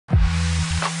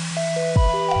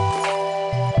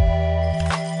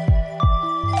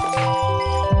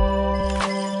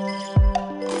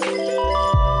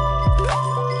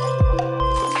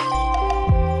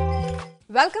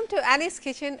Annie's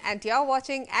Kitchen and you're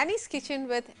watching Annie's Kitchen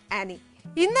with Annie.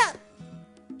 ഇന്ന്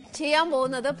ചെയ്യാൻ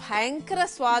പോകുന്നത് ഭയങ്കര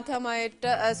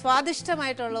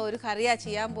സ്വാദിഷ്ടമായിട്ടുള്ള ഒരു കറിയാണ്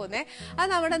ചെയ്യാൻ പോകുന്നത്. അത്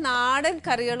നമ്മുടെ നാടൻ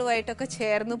കറികളുമായിട്ടൊക്കെ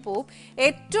ചേർന്ന് പോവും.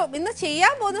 ഇന്ന്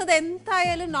ചെയ്യാൻ പോകുന്നത്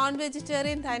എന്തായാലും നോൺ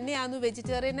വെജിറ്റേറിയൻ തന്നെയാണ്.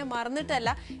 വെജിറ്റേറിയനെ മറന്നിട്ടല്ല,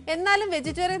 എന്നാലും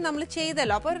വെജിറ്റേറിയൻ നമ്മൾ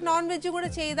ചെയ്തല്ലോ, അപ്പോൾ ഒരു നോൺ വെജ്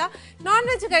കൂടെ ചെയ്താൽ നോൺ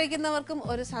വെജ് കഴിക്കുന്നവർക്കും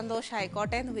ഒരു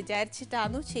സന്തോഷമായിക്കോട്ടെ എന്ന്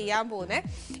വിചാരിച്ചിട്ടാണ് ചെയ്യാൻ പോകുന്നത്.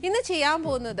 ഇന്ന് ചെയ്യാൻ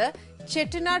പോകുന്നത്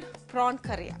ചെട്ടിനാട് പ്രോൺ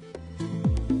കറിയാണ്.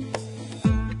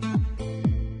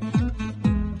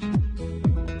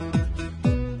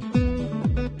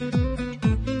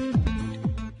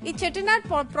 Chettinad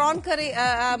prawn curry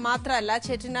മാത്രമല്ല,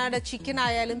 ചെട്ടിനാട് ചിക്കൻ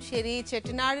ആയാലും ശരി,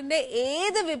 ചെട്ടിനാടിന്റെ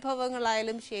ഏത്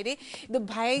വിഭവങ്ങളായാലും ശരി, ഇത്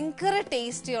ഭയങ്കര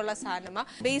ടേസ്റ്റി ഉള്ള സാധനമാണ്.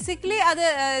 ബേസിക്കലി അത്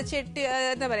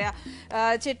എന്താ പറയാ,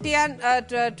 ചെട്ടിയാൻ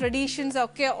ട്രഡീഷൻസ്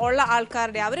ഒക്കെ ഉള്ള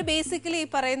ആൾക്കാരുടെ, അവർ ബേസിക്കലി ഈ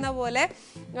പറയുന്ന പോലെ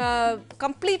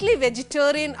കംപ്ലീറ്റ്ലി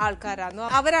വെജിറ്റേറിയൻ ആൾക്കാരാണ്.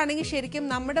 അവരാണെങ്കിൽ ശരിക്കും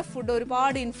നമ്മുടെ ഫുഡ്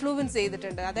ഒരുപാട് ഇൻഫ്ലുവൻസ്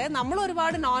ചെയ്തിട്ടുണ്ട്. അതായത് നമ്മൾ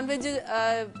ഒരുപാട് നോൺ വെജ്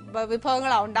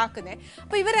വിഭവങ്ങളാണ് ഉണ്ടാക്കുന്നത്.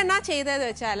 അപ്പൊ ഇവരെന്നാ ചെയ്തതെന്ന്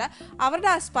വെച്ചാൽ അവരുടെ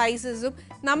ആ സ്പൈസസും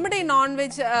നമ്മുടെ ഈ നോൺ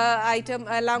വെജ് ഐറ്റം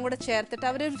എല്ലാം കൂടെ ചേർത്തിട്ട്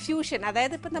അവരൊരു ഫ്യൂഷൻ,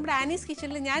 അതായത് ഇപ്പം നമ്മുടെ ആനീസ്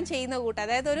കിച്ചണിൽ ഞാൻ ചെയ്യുന്ന കൂട്ട്,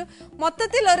 അതായത് ഒരു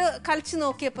മൊത്തത്തിൽ ഒരു കളിച്ച്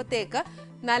നോക്കിയപ്പോഴത്തേക്ക്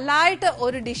നല്ലതായിട്ട്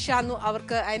ഒരു ഡിഷാന്നു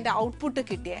അവർക്ക് അതിൻ്റെ ഔട്ട്പുട്ട്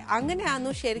കിട്ടിയത്.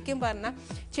 അങ്ങനെയാന്നു ശരിക്കും പറഞ്ഞാൽ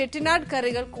ചെട്ടിനാട്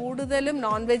കറികൾ കൂടുതലും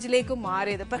നോൺ വെജിലേക്ക്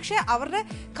മാറിയത്. പക്ഷെ അവരുടെ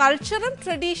കൾച്ചറും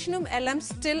ട്രഡീഷനും എല്ലാം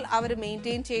സ്റ്റിൽ അവർ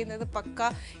മെയിൻറ്റെയിൻ ചെയ്യുന്നത്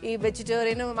പക്ക ഈ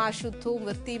വെജിറ്റേറിയനും ആ ശുദ്ധവും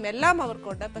വൃത്തിയും എല്ലാം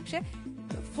അവർക്കുണ്ട്. പക്ഷെ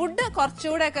ഫുഡ്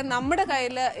കുറച്ചുകൂടെ ഒക്കെ നമ്മുടെ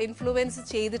കയ്യിൽ ഇൻഫ്ലുവൻസ്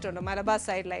ചെയ്തിട്ടുണ്ട് മലബാർ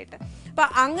സൈഡിലായിട്ട്. അപ്പൊ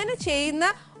അങ്ങനെ ചെയ്യുന്ന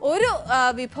ഒരു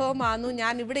വിഭവമാണ്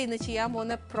ഞാൻ ഇവിടെ ഇന്ന് ചെയ്യാൻ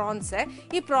പോകുന്ന പ്രോൺസ്.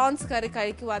 ഈ പ്രോൺസ് കറി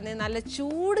കഴിക്കുവാണെങ്കിൽ നല്ല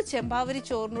ചൂട് ചെമ്പാവരി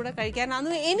ചോറിനൂടെ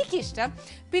കഴിക്കാനാണ് എനിക്കിഷ്ടം.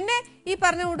 പിന്നെ ഈ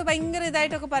പറഞ്ഞ കൂടെ ഭയങ്കര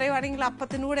ഇതായിട്ടൊക്കെ പറയുവാണെങ്കിൽ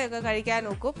അപ്പത്തിനൂടെയൊക്കെ കഴിക്കാൻ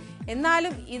നോക്കും.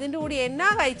 എന്നാലും ഇതിൻ്റെ കൂടെ എന്നാ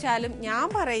കഴിച്ചാലും ഞാൻ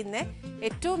പറയുന്നത്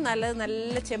ഏറ്റവും നല്ലത്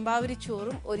നല്ല ചെമ്പാവരി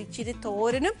ചോറും ഒരിച്ചിരി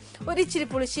തോരനും ഒരിച്ചിരി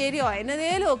പുളിശ്ശേരിയോ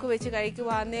എന്നതേലും ഒക്കെ വെച്ച്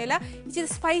കഴിക്കുവാന്നേല ഇച്ചിരി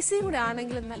സ്പൈസിയും കൂടെ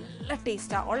ആണെങ്കിൽ നല്ല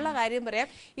ടേസ്റ്റാണ്. ഉള്ള കാര്യം പറയാം,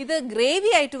 ഇത്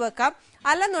ഗ്രേവി ആയിട്ട് വെക്കാം,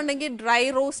 അല്ലെന്നുണ്ടെങ്കിൽ ഡ്രൈ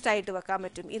റോസ്റ്റ് ആയിട്ട് വെക്കാൻ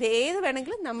പറ്റും. ഇത് ഏത്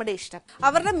വേണമെങ്കിലും നമ്മുടെ ഇഷ്ടം.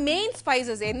 അവരുടെ മെയിൻ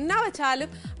സ്പൈസസ് എന്നാ വെച്ചാലും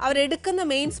അവരെടുക്കുന്ന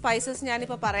മെയിൻ സ്പൈസസ്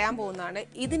ഞാനിപ്പോൾ പറയാൻ പോകുന്നതാണ്.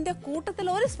 ഇതിൻ്റെ കൂട്ടത്തിൽ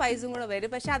ഒരു സ്പൈസും കൂടെ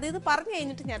വരും, പക്ഷെ അത് ഇത് പറഞ്ഞു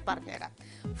കഴിഞ്ഞിട്ട് ഞാൻ പറഞ്ഞുതരാം.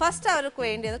 ഫസ്റ്റ് അവർക്ക്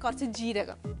വേണ്ടിയത് കുറച്ച്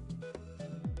ജീരകം,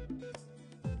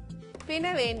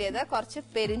 പിന്നെ വേണ്ടിയത് കുറച്ച്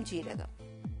പെരുംജീരകം,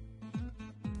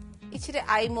 ഇച്ചിരി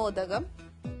അയ്മോദകം,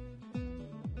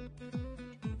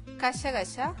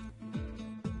 കശകശ,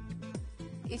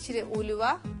 ഇച്ചിരി ഉലുവ,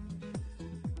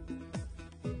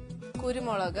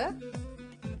 കുരുമുളക്,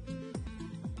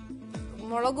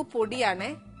 മുളക് പൊടിയാണ്.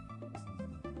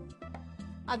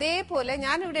 അതേപോലെ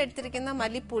ഞാനിവിടെ എടുത്തിരിക്കുന്ന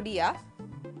മല്ലിപ്പൊടിയാ.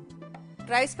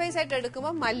 ഡ്രൈ സ്പൈസ് ആയിട്ട്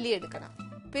എടുക്കുമ്പോൾ മല്ലി എടുക്കണം.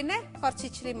 പിന്നെ കുറച്ച്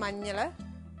ഇച്ചിരി മഞ്ഞള്,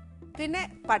 പിന്നെ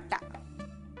പട്ട,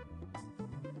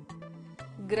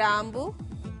 ഗ്രാമ്പു,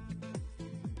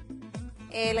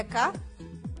 ഏലക്ക,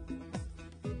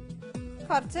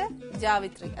 കുറച്ച്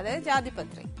ജാവിത്രി, അതായത്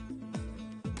ജാതിപത്രി.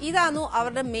 ഇതാണ്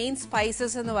അവരുടെ മെയിൻ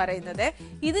സ്പൈസസ് എന്ന് പറയുന്നത്.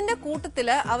 ഇതിന്റെ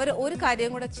കൂട്ടത്തില് അവർ ഒരു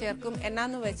കാര്യം കൂടെ ചേർക്കും.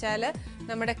 എന്നാന്ന് വെച്ചാൽ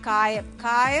നമ്മുടെ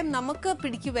കായം നമുക്ക്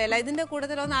പിടിക്കുകയല്ല. ഇതിന്റെ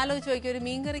കൂട്ടത്തിൽ ഒന്ന് ആലോചിച്ച് നോക്കിയ ഒരു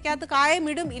മീൻകറിക്കകത്ത് കായം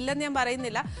ഇടും, ഇല്ലെന്ന് ഞാൻ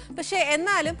പറയുന്നില്ല. പക്ഷെ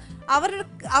എന്നാലും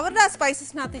അവരുടെ ആ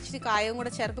സ്പൈസസിനകത്ത് ഇച്ചിരി കായവും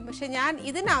കൂടെ ചേർക്കും. പക്ഷെ ഞാൻ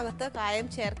ഇതിനകത്ത് കായം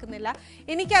ചേർക്കുന്നില്ല.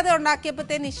 എനിക്കത്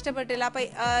ഉണ്ടാക്കിയപ്പോഴത്തേന് ഇഷ്ടപ്പെട്ടില്ല. അപ്പൊ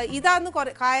ഇതാന്ന്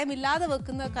കായമില്ലാതെ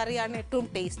വെക്കുന്ന കറിയാണ് ഏറ്റവും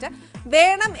ടേസ്റ്റ്.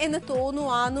 വേണം എന്ന്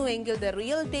തോന്നുവാന്നു എങ്കിൽ the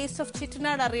real taste of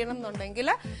Chettinad അറിയണം എന്നുണ്ടെങ്കിൽ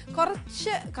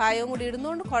കുറച്ച് കായവും കൂടി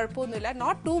ഇടുന്നതുകൊണ്ട് കുഴപ്പമൊന്നുമില്ല.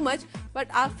 നോട്ട് ടു മച്ച്,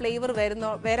 ബട്ട് ആ ഫ്ലേവർ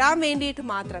വരാൻ വേണ്ടിയിട്ട്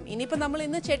മാത്രം. ഇനിയിപ്പോൾ നമ്മൾ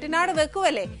ഇന്ന് ചെട്ടിനാട്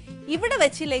വെക്കുമല്ലേ, ഇവിടെ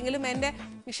വെച്ചില്ലെങ്കിലും എൻ്റെ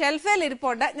ഷെൽഫിൽ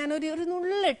ഇരിപ്പുണ്ട്, ഞാൻ ഒരു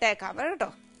നുള്ളിട്ടേക്കാം കേട്ടോ.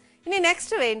 ഇനി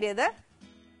നെക്സ്റ്റ് വേണ്ടിയത്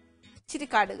ഇച്ചിരി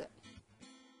കടുക്,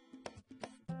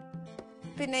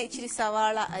 പിന്നെ ഇച്ചിരി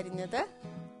സവാള അരിഞ്ഞത്,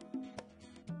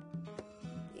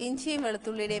 ഇഞ്ചിയും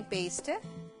വെളുത്തുള്ളിയുടെയും പേസ്റ്റ്,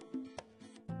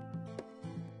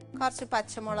 കുറച്ച്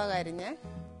പച്ചമുളക് അരിഞ്ഞ്,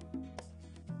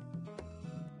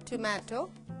 ടൊമാറ്റോ,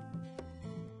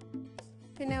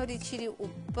 പിന്നെ ഒരു ഇച്ചിരി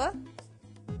ഉപ്പ്,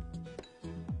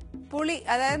 പുളി,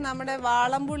 അതായത് നമ്മുടെ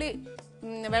വാളംപുളി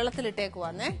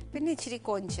വെള്ളത്തിലിട്ടേക്കുവാന്നേ, പിന്നെ ഇച്ചിരി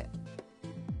കൊഞ്ച്,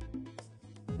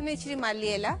 പിന്നെ ഇച്ചിരി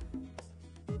മല്ലിയില,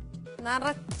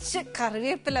 നിറച്ച്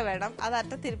കറിവേപ്പില വേണം. അത്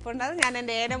അറ്റത്തിരിപ്പുണ്ട്, അത് ഞാൻ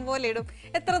എൻ്റെ ഏനം പോലെ ഇടും.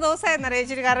 എത്ര ദിവസമായെന്നറിയാം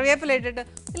ഇച്ചിരി കറിവേപ്പില ഇട്ടിട്ട്.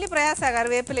 വലിയ പ്രയാസമാണ്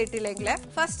കറിവേപ്പില ഇട്ടില്ലെങ്കിൽ.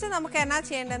 ഫസ്റ്റ് നമുക്ക് എന്നാ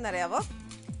ചെയ്യേണ്ടതെന്നറിയാവോ,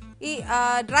 ഈ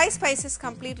ഡ്രൈ സ്പൈസസ്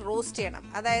കംപ്ലീറ്റ് റോസ്റ്റ് ചെയ്യണം.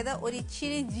 അതായത് ഒരു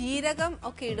ഇച്ചിരി ജീരകം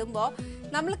ഒക്കെ ഇടുമ്പോൾ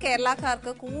നമ്മൾ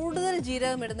കേരളക്കാർക്ക് കൂടുതൽ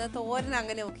ജീരകം ഇടുന്നത് തോരൻ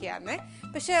അങ്ങനെയൊക്കെയാണ്.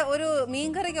 പക്ഷെ ഒരു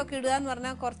മീൻകറിക്കൊക്കെ ഇടുക എന്ന്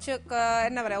പറഞ്ഞാൽ കുറച്ച്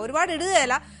എന്നാ പറയുക, ഒരുപാട്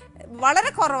ഇടുകയല്ല,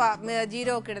 വളരെ കുറവാണ്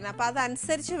ജീരകമൊക്കെ ഇടുന്നത്. അപ്പോൾ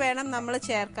അതനുസരിച്ച് വേണം നമ്മൾ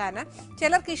ചേർക്കാൻ.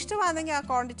 ചിലർക്ക് ഇഷ്ടമാണെങ്കിൽ ആ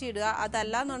ക്വാണ്ടിറ്റി ഇടുക,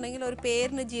 അതല്ല എന്നുണ്ടെങ്കിൽ ഒരു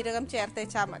പേരിന് ജീരകം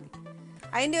ചേർത്തേച്ചാൽ മതി.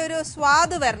 അതിൻ്റെ ഒരു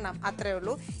സ്വാദ് വരണം, അത്രേ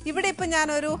ഉള്ളൂ. ഇവിടെ ഇപ്പം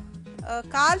ഞാനൊരു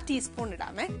 1/4 ടീസ്പൂൺ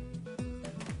ഇടാമേ.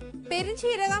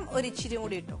 പെരുംജീരകം ഒരു ഇച്ചിരി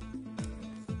കൂടി ഇട്ടു.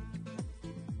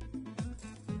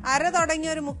 അര തുടങ്ങി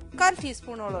ഒരു 3/4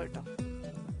 ടീസ്പൂണോളം ഇട്ടു.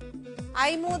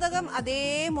 അയ്മൂദകം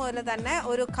അതേപോലെ തന്നെ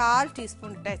ഒരു 1/4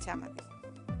 ടീസ്പൂൺ ഇട്ടേച്ചാൽ മതി.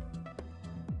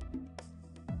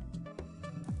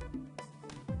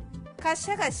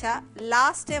 കശകശ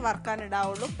ലാസ്റ്റേ വറുക്കാൻ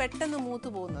ഇടാവുള്ളൂ, പെട്ടെന്ന് മൂത്ത്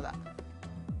പോകുന്നതാ.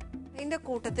 ഇതിന്റെ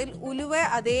കൂട്ടത്തിൽ ഉലുവ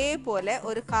അതേപോലെ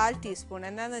ഒരു 1/4 ടീസ്പൂൺ.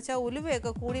 എന്താന്ന് വെച്ചാൽ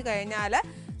ഉലുവയൊക്കെ കൂടി കഴിഞ്ഞാൽ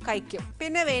കഴിക്കും.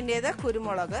 പിന്നെ വേണ്ടിയത്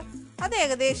കുരുമുളക്, അത്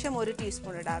ഏകദേശം 1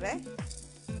 ടീസ്പൂൺ ഇടാവേ.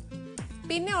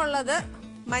 പിന്നെ ഉള്ളത്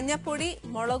മഞ്ഞപ്പൊടി,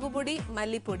 മുളക് പൊടി,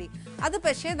 മല്ലിപ്പൊടി. അത്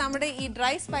പക്ഷേ നമ്മുടെ ഈ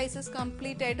ഡ്രൈ സ്പൈസസ്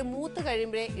കംപ്ലീറ്റ് ആയിട്ട് മൂത്ത്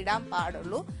കഴിയുമ്പോഴേ ഇടാൻ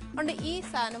പാടുള്ളൂ. അതുകൊണ്ട് ഈ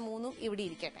സാധനം 3ഉം ഇവിടെ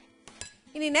ഇരിക്കട്ടെ.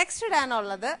 ഇനി നെക്സ്റ്റ്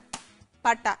ഇടാനുള്ളത്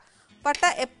പട്ട. പട്ട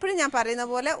എപ്പോഴും ഞാൻ പറയുന്ന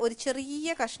പോലെ ഒരു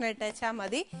ചെറിയ കഷ്ണം ഇട്ടേച്ചാൽ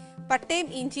മതി. പട്ടയും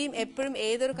ഇഞ്ചിയും എപ്പോഴും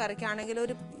ഏതൊരു കറിക്കാണെങ്കിലും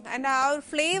അതിൻ്റെ ആ ഒരു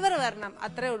ഫ്ലേവർ വരണം,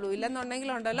 അത്രേ ഉള്ളൂ. ഇല്ലെന്നുണ്ടെങ്കിൽ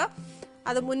ഉണ്ടല്ലോ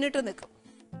അത് മുന്നിട്ട് നിൽക്കും.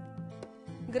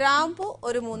 ഗ്രാമ്പു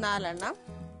ഒരു 3-4 എണ്ണം,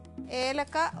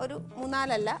 ഏലക്ക ഒരു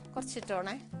 3-4 അല്ല,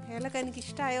 കുറച്ചിട്ടോണേ. ഏലക്ക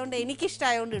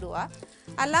എനിക്കിഷ്ടമായോണ്ട് ഇടുക,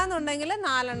 അല്ലാന്നുണ്ടെങ്കിൽ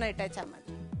 4 എണ്ണം ഇട്ടേച്ചാൽ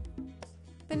മതി.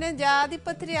 പിന്നെ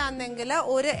ജാതിപത്രി ആണെങ്കിൽ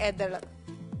ഒരു എതള്.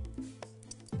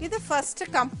 ഇത് ഫസ്റ്റ്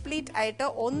കംപ്ലീറ്റ് ആയിട്ട്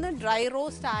ഒന്ന് ഡ്രൈ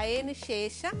റോസ്റ്റ് ആയതിന്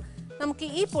ശേഷം നമുക്ക്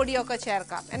ഈ പൊടിയൊക്കെ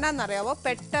ചേർക്കാം. എന്നാന്നറിയാവോ,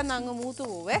 പെട്ടെന്ന് അങ്ങ് മൂത്ത്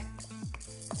പോവേ.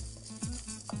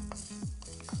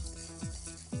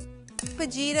 ഇപ്പൊ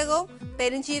ജീരകവും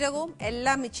പെരുംജീരകവും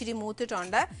എല്ലാം ഇച്ചിരി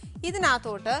മൂത്തിട്ടുണ്ട്.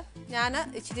 ഇതിനകത്തോട്ട് ഞാൻ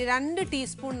ഇച്ചിരി 2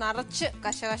 ടീസ്പൂൺ നിറച്ച്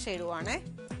കശകശ ഇടുവാണേ.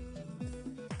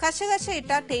 കശകശ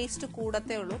ഇട്ടാൽ ടേസ്റ്റ്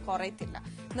കൂടത്തേ ഉള്ളൂ, കുറയത്തില്ല.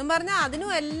 എന്നും പറഞ്ഞാൽ അതിനും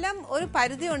എല്ലാം ഒരു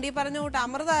പരിധിയുണ്ട്. ഈ പറഞ്ഞ കൂട്ട്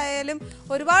അമൃത ആയാലും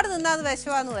ഒരുപാട് നിന്നാൽ അത്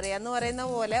വിശവാന്ന് പറയാം. എന്ന് പറയുന്ന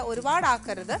പോലെ ഒരുപാട്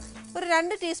ആക്കരുത്. ഒരു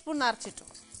 2 ടീസ്പൂൺ നിറച്ചിട്ടു.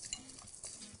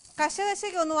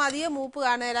 കശകശയ്ക്കൊന്നും അധികം മൂപ്പ്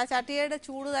കാണുകയില്ല, ചട്ടിയുടെ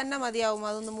ചൂട് തന്നെ മതിയാവും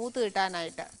അതൊന്ന് മൂത്ത്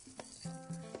കിട്ടാനായിട്ട്.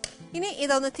 ഇനി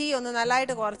ഇതൊന്ന് തീ ഒന്ന്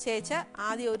നല്ലതായിട്ട് കുറച്ചേച്ച്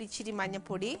ആദ്യം ഒരു ഇച്ചിരി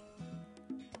മഞ്ഞപ്പൊടി.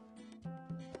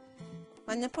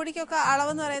 മഞ്ഞപ്പൊടിക്കൊക്കെ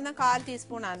അളവെന്ന് പറയുന്ന 1/4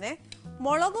 ടീസ്പൂൺ ആണേ.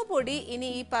 മുളക് പൊടി ഇനി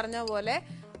ഈ പറഞ്ഞ പോലെ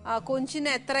കൊഞ്ചിന്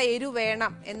എത്ര എരിവ്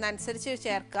വേണം എന്നനുസരിച്ച്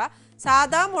ചേർക്കുക.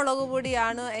 സാധാ മുളക്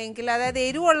പൊടിയാണ് എങ്കിൽ, അതായത്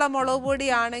എരിവുള്ള മുളക്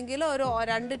പൊടിയാണെങ്കിൽ ഒരു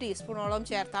 2 ടീസ്പൂണോളം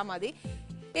ചേർത്താൽ മതി.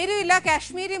 എരിവില്ല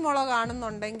കാശ്മീരി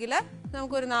മുളകാണെന്നുണ്ടെങ്കിൽ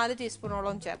നമുക്കൊരു 4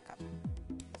 ടീസ്പൂണോളം ചേർക്കാം.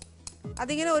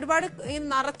 അതിങ്ങനെ ഒരുപാട്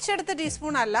നിറച്ചെടുത്ത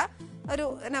ടീസ്പൂൺ അല്ല, ഒരു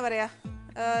എന്നാ പറയാ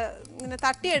ഇങ്ങനെ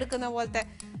തട്ടിയെടുക്കുന്ന പോലത്തെ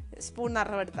സ്പൂൺ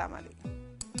നിറവെടുത്താൽ മതി.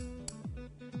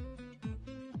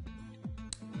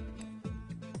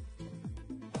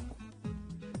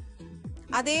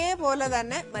 അതേപോലെ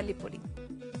തന്നെ മല്ലിപ്പൊടി.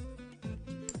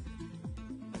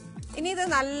 ഇനി ഇത്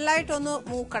നല്ലതായിട്ടൊന്ന്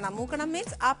മൂക്കണം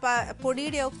മീൻസ് ആ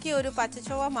പൊടിയുടെ ഒക്കെ ഒരു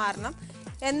പച്ചച്ചുവ മാറണം.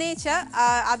 എന്നുവെച്ചാൽ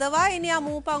അഥവാ ഇനി ആ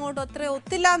മൂപ്പ് അങ്ങോട്ട്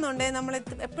ഒത്തില്ല എന്നുണ്ടെങ്കിൽ നമ്മൾ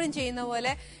എപ്പോഴും ചെയ്യുന്ന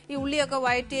പോലെ ഈ ഉള്ളിയൊക്കെ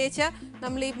വഴറ്റിയേച്ച്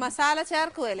നമ്മൾ ഈ മസാല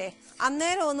ചേർക്കുമല്ലേ,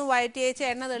 അന്നേരം ഒന്ന് വഴറ്റിയേച്ച്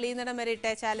എണ്ണ തെളിയുന്നിടം വരെ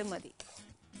ഇട്ടേച്ചാലും മതി.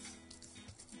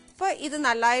 അപ്പോൾ ഇത്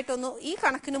നല്ലതായിട്ടൊന്ന് ഈ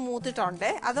കണക്കിന് മൂത്തിട്ടുണ്ട്.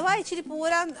 അഥവാ ഇച്ചിരി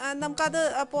നമുക്കത്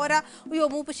പോരാ, അയ്യോ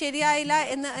മൂപ്പ് ശരിയായില്ല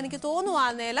എന്ന് എനിക്ക്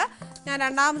തോന്നുവാന്നേൽ ഞാൻ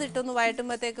രണ്ടാമതിട്ടൊന്ന്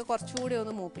വഴറ്റുമ്പോഴത്തേക്ക് കുറച്ചുകൂടി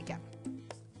ഒന്ന് മൂപ്പിക്കാം.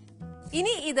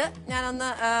 ഇനി ഇത് ഞാനൊന്ന്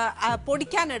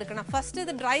പൊടിക്കാൻ എടുക്കണം. ഫസ്റ്റ്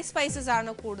ഇത് ഡ്രൈ സ്പൈസസ്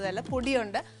ആണ് കൂടുതൽ,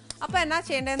 പൊടിയുണ്ട്. അപ്പോൾ എന്നാ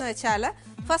ചെയ്യേണ്ടതെന്ന് വെച്ചാൽ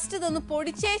ഫസ്റ്റ് ഇതൊന്ന്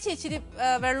പൊടിച്ചേച്ച് ഇച്ചിരി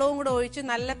വെള്ളവും കൂടെ ഒഴിച്ച്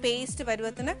നല്ല പേസ്റ്റ്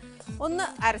പരുവത്തിന് ഒന്ന്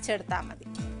അരച്ചെടുത്താൽ മതി.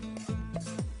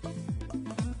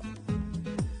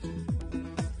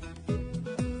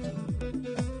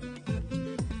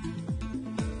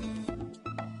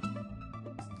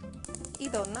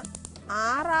 ഇതൊന്ന്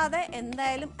ആറാതെ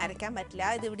എന്തായാലും അരയ്ക്കാൻ പറ്റില്ല,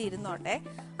 ഇതിവിടെ ഇരുന്നോട്ടെ.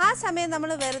 ആ സമയം നമ്മൾ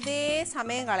വെറുതെ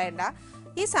സമയം കളയണ്ട.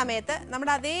 ഈ സമയത്ത്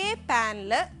നമ്മുടെ അതേ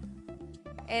പാനിൽ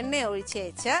എണ്ണ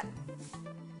ഒഴിച്ചേച്ച്,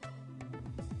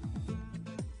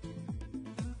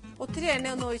 ഒത്തിരി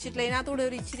എണ്ണ ഒന്നും ഒഴിച്ചിട്ടില്ല, ഇതിനകത്തൂടെ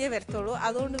ഒരു ഇച്ചിരിയേ വരത്തുള്ളൂ.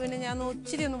 അതുകൊണ്ട് പിന്നെ ഞാൻ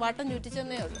ഒത്തിരി ഒന്ന് വട്ടം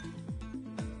ചുറ്റിച്ചെന്നേ ഉള്ളൂ.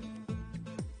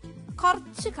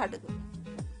 കുറച്ച് കടുക്,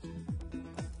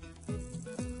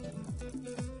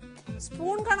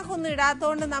 സ്പൂൺ കണക്കൊന്നും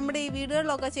ഇടാത്തതുകൊണ്ട് നമ്മുടെ ഈ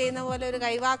വീടുകളിലൊക്കെ ചെയ്യുന്ന പോലെ ഒരു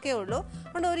കൈവാക്കേ ഉള്ളൂ.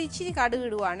 അതുകൊണ്ട് ഒരു ഇച്ചിരി കടുക്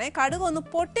ഇടുവാണ്. കടുക് ഒന്ന്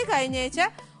പൊട്ടി കഴിഞ്ഞേച്ച്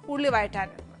ഉള്ളി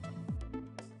വഴറ്റാനുണ്ട്.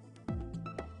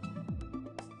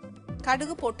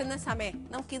 കടുക് പൊട്ടുന്ന സമയം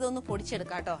നമുക്കിതൊന്ന്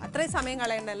പൊടിച്ചെടുക്കാം കേട്ടോ, അത്രയും സമയം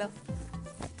കളയണ്ടല്ലോ.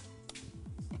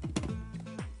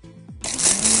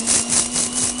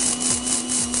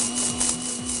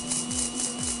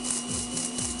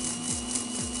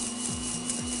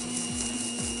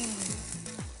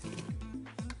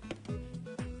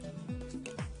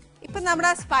 ഇപ്പം നമ്മുടെ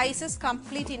സ്പൈസസ്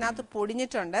കംപ്ലീറ്റ് ഇതിനകത്ത്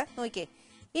പൊടിഞ്ഞിട്ടുണ്ട്. നോക്കിയേ,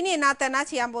 ഇനി ഇതിനകത്ത് എന്നാ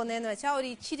ചെയ്യാൻ പോകുന്നതെന്ന് വെച്ചാൽ ഒരു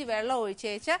ഇച്ചിരി വെള്ളം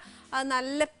ഒഴിച്ചേച്ച് അത്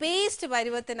നല്ല പേസ്റ്റ്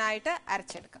പരുവത്തിനായിട്ട്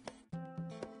അരച്ചെടുക്കാം.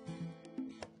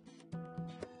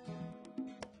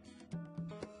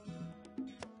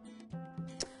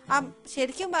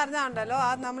 ശരിക്കും പറഞ്ഞാണ്ടല്ലോ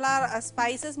നമ്മൾ ആ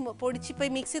സ്പൈസസ് പൊടിച്ചിപ്പോൾ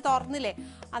മിക്സി തുറന്നില്ലേ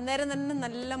അന്നേരം തന്നെ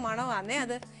നല്ല മണമാണേ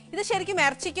അത്. ഇത് ശരിക്കും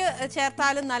ഇറച്ചിക്ക്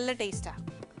ചേർത്താലും നല്ല ടേസ്റ്റാ.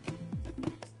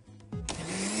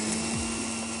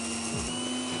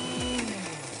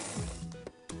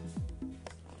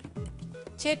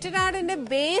 ചെട്ടിനാടിന്റെ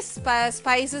ബേസ്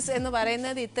സ്പൈസസ് എന്ന്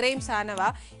പറയുന്നത് ഇത്രയും സാധനമാ.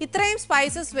 ഇത്രയും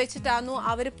സ്പൈസസ് വെച്ചിട്ടാണ്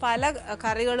അവർ പല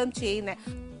കറികളും ചെയ്യുന്നത്.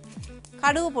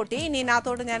 കടുക് പൊട്ടി. ഇനി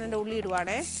ഇതിനകത്തോട്ട് ഞാൻ എൻ്റെ ഉള്ളി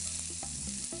ഇടുവാണേ.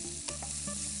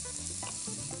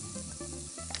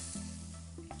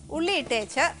 ഉള്ളി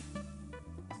ഇട്ടേച്ച്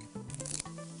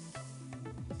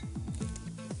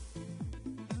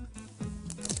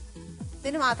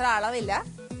ഇതിന് മാത്രം അളവില്ല,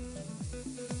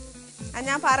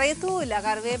 ഞാൻ പറയത്തുമില്ല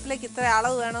കറിവേപ്പിലേക്ക് ഇത്ര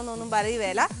അളവ് വേണമെന്നൊന്നും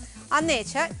പറയുവേല.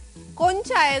 അന്നേച്ച്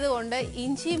കൊഞ്ചായതുകൊണ്ട്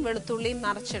ഇഞ്ചിയും വെളുത്തുള്ളിയും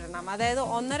നിറച്ചിടണം. അതായത്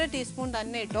 1.5 ടീസ്പൂൺ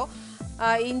തന്നെ ഇട്ടോ.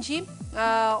 ഇഞ്ചിയും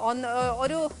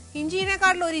ഒരു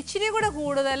ഇഞ്ചിനെക്കാട്ടിലും ഒരു ഇച്ചിരി കൂടെ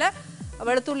കൂടുതൽ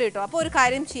വെളുത്തുള്ളി ഇട്ടോ. അപ്പോൾ ഒരു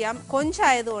കാര്യം ചെയ്യാം,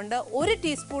 കൊഞ്ചായതുകൊണ്ട് 1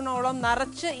 ടീസ്പൂണോളം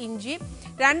നിറച്ച് ഇഞ്ചി,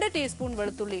 2 ടീസ്പൂൺ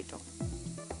വെളുത്തുള്ളി ഇട്ടോ.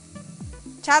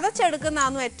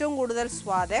 ചതച്ചെടുക്കുന്നതാണ് ഏറ്റവും കൂടുതൽ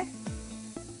സ്വാദ്.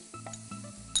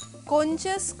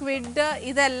 കൊഞ്ച്, സ്ക്വിഡ്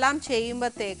ഇതെല്ലാം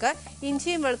ചെയ്യുമ്പോഴത്തേക്ക്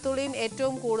ഇഞ്ചിയും വെളുത്തുള്ളിയും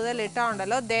ഏറ്റവും കൂടുതൽ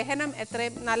ഇട്ടാണ്ടല്ലോ ദഹനം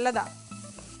എത്രയും നല്ലതാ.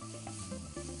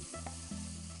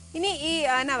 ഇനി ഈ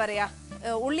എന്നാ പറയാ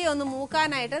ഉള്ളി ഒന്ന്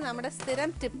മൂക്കാനായിട്ട് നമ്മുടെ സ്ഥിരം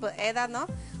ടിപ്പ് ഏതാന്നോ,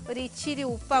 ഒരു ഇച്ചിരി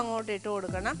ഉപ്പ് അങ്ങോട്ട് ഇട്ട്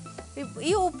കൊടുക്കണം.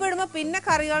 ഈ ഉപ്പ് ഇടുമ്പോൾ പിന്നെ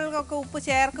കറികൾക്കൊക്കെ ഉപ്പ്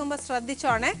ചേർക്കുമ്പോൾ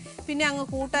ശ്രദ്ധിച്ചോണേ, പിന്നെ അങ്ങ്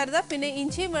കൂട്ടരുത്. പിന്നെ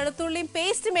ഇഞ്ചിയും വെളുത്തുള്ളിയും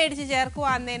പേസ്റ്റ് മേടിച്ച്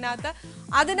ചേർക്കുവാന്നതിനകത്ത്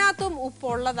അതിനകത്തും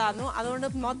ഉപ്പുള്ളതാന്നു. അതുകൊണ്ട്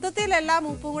മൊത്തത്തിലെല്ലാം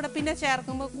ഉപ്പും കൂടെ പിന്നെ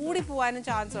ചേർക്കുമ്പോൾ കൂടി പോകാനും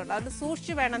ചാൻസ് ഉണ്ട്. അത്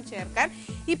സൂക്ഷിച്ച് വേണം ചേർക്കാൻ.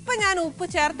 ഇപ്പം ഞാൻ ഉപ്പ്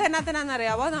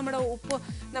ചേർത്തതിനകത്തിനാന്നറിയാവോ,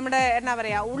 നമ്മുടെ എന്നാ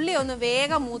പറയാ ഉള്ളി ഒന്ന്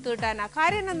വേഗം മൂത്ത് കിട്ടാനാ.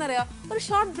 കാര്യം എന്നാന്നറിയാവോ, ഒരു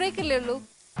ഷോർട്ട് ബ്രേക്ക് ഇല്ലേ ഉള്ളൂ.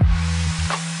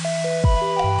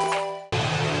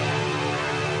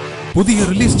 പുതിയ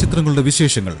റിലീസ് ചിത്രങ്ങളുടെ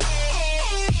വിശേഷങ്ങൾ,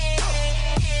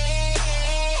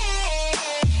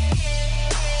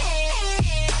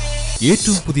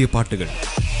 ഏറ്റവും പുതിയ പാട്ടുകൾ,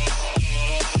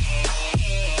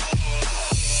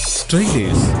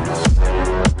 ട്രെയിലേഴ്സ്,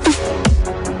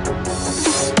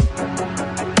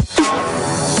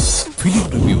 ഫിലിം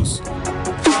റിവ്യൂസ്,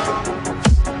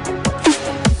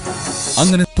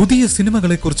 അങ്ങനെ പുതിയ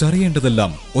സിനിമകളെ കുറിച്ച്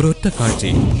അറിയേണ്ടതെല്ലാം ഒരൊറ്റ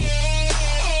കാഴ്ചയിൽ.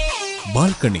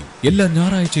 ബാൽക്കണി എല്ലാ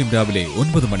ഞായറാഴ്ചയും രാവിലെ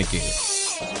 9 മണിക്ക്.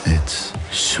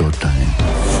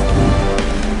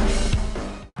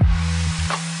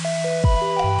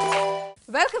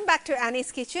 Welcome back to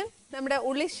Annie's kitchen. നമ്മുടെ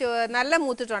ഉള്ളി നല്ല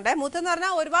മൂത്തിട്ടുണ്ട്. മൂത്തെന്ന്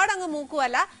പറഞ്ഞാൽ ഒരുപാട് അങ്ങ്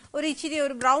മൂക്കുമല്ല, ഒരു ഇച്ചിരി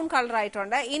ഒരു ബ്രൗൺ കളർ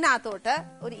ആയിട്ടുണ്ട്. ഇതിനകത്തോട്ട്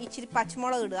ഒരു ഇച്ചിരി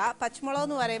പച്ചമുളക് ഇടുക. പച്ചമുളക്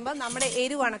എന്ന് പറയുമ്പോൾ നമ്മുടെ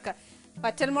എരിവണക്ക്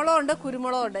പച്ചമുളകും ഉണ്ട്,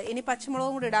 കുരുമുളകും ഉണ്ട്. ഇനി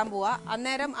പച്ചമുളകും കൂടി ഇടാൻ പോവാ.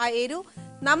 അന്നേരം ആ എരിവ്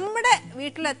നമ്മുടെ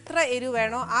വീട്ടിൽ എത്ര എരിവ്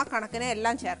വേണോ ആ കണക്കിനെ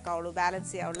എല്ലാം ചേർക്കാവുള്ളൂ,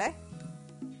 ബാലൻസ് ചെയ്യാവുള്ളേ.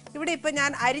 ഇവിടെ ഇപ്പം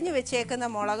ഞാൻ അരിഞ്ഞു വെച്ചേക്കുന്ന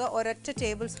മുളക് ഒരൊറ്റ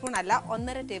ടേബിൾ സ്പൂൺ അല്ല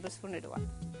 1.5 ടേബിൾ സ്പൂൺ ഇടുക.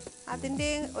 അതിൻ്റെ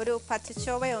ഒരു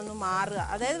പച്ചച്ചൊവയൊന്ന് മാറുക.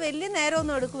 അതായത് വലിയ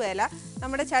നേരമൊന്നും എടുക്കുകയല്ല.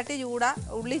 നമ്മുടെ ചട്ടി ചൂട,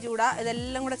 ഉള്ളി ചൂട,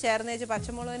 ഇതെല്ലാം കൂടെ ചേർന്ന് വെച്ച്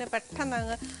പച്ചമുളകിനെ പെട്ടെന്ന്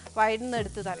അങ്ങ്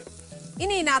വഴന്നെടുത്ത് തരും.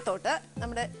 ഇനി ഇതിനകത്തോട്ട്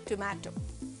നമ്മുടെ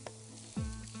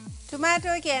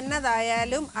ടൊമാറ്റോയ്ക്ക്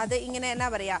എന്നതായാലും അത് ഇങ്ങനെ എന്നാ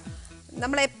പറയുക,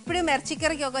 നമ്മളെപ്പോഴും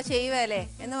ഇറച്ചിക്കറിക്കൊക്കെ ചെയ്യുവല്ലേ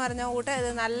എന്ന് പറഞ്ഞ കൂട്ട് ഇത്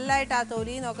നല്ലതായിട്ട് ആ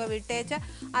തൊലിന്നൊക്കെ വിട്ടേച്ച്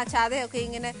ആ ചതയൊക്കെ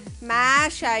ഇങ്ങനെ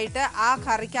മാഷായിട്ട് ആ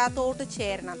കറിക്കകത്തോട്ട്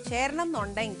ചേരണം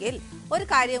എന്നുണ്ടെങ്കിൽ ഒരു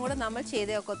കാര്യം കൂടെ നമ്മൾ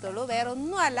ചെയ്തേ ഒക്കത്തുള്ളൂ. വേറെ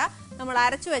ഒന്നുമല്ല, നമ്മൾ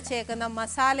അരച്ചു വെച്ചേക്കുന്ന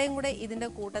മസാലയും കൂടെ ഇതിൻ്റെ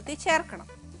കൂട്ടത്തിൽ ചേർക്കണം.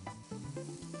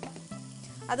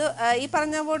 അത് ഈ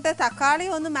പറഞ്ഞ പോട്ട് തക്കാളി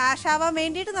ഒന്ന് മാഷ് ആവാൻ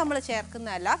വേണ്ടിയിട്ട് നമ്മൾ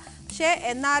ചേർക്കുന്നതല്ല. പക്ഷേ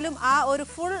എന്നാലും ആ ഒരു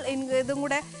ഫുൾ ഇതും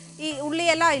കൂടെ ഈ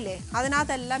ഉള്ളിയെല്ലാം ഇല്ലേ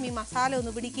അതിനകത്തെല്ലാം ഈ മസാല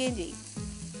ഒന്ന് പിടിക്കുകയും ചെയ്യും.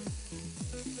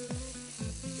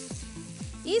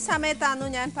 ഈ സമയത്താന്നു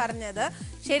ഞാൻ പറഞ്ഞത്,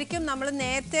 ശരിക്കും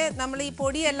നേരത്തെ നമ്മൾ ഈ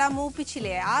പൊടിയെല്ലാം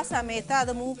മൂപ്പിച്ചില്ലേ, ആ സമയത്ത്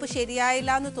അത് മൂപ്പ്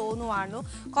ശരിയായില്ല എന്ന് തോന്നുവാണു.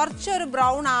 കുറച്ചൊരു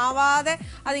ബ്രൗൺ ആവാതെ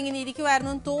അതിങ്ങനെ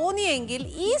ഇരിക്കുമായിരുന്നു തോന്നിയെങ്കിൽ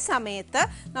ഈ സമയത്ത്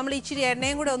നമ്മൾ ഇച്ചിരി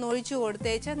എണ്ണയും കൂടെ ഒന്ന് ഒഴിച്ചു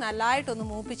കൊടുത്തേച്ച് നല്ലതായിട്ടൊന്ന്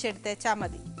മൂപ്പിച്ചെടുത്തേച്ചാൽ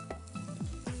മതി.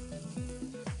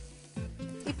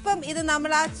 ഇപ്പം ഇത്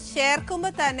നമ്മൾ ആ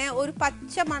ചേർക്കുമ്പോൾ തന്നെ ഒരു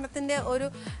പച്ച മണത്തിൻ്റെ ഒരു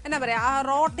എന്നാ പറയുക ആ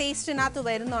റോ ടേസ്റ്റിനകത്ത്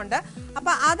വരുന്നുണ്ട്.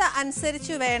 അപ്പം അത്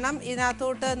അനുസരിച്ച് വേണം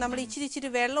ഇതിനകത്തോട്ട് നമ്മൾ ഇച്ചിരി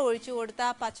വെള്ളം ഒഴിച്ചു കൊടുത്ത്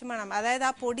ആ പച്ചമണം, അതായത്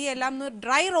ആ പൊടിയെല്ലാം ഒന്ന്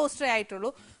ഡ്രൈ റോസ്റ്റേ ആയിട്ടുള്ളൂ,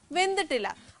 വെന്തിട്ടില്ല.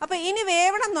 അപ്പം ഇനി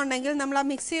വേവണം എന്നുണ്ടെങ്കിൽ നമ്മൾ ആ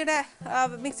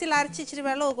മിക്സിയിൽ അരച്ച് ഇച്ചിരി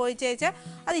വെള്ളമൊക്കെ ഒഴിച്ചേച്ച്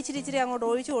അത് ഇച്ചിരി അങ്ങോട്ട്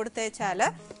ഒഴിച്ചു കൊടുത്തേച്ചാൽ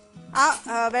ആ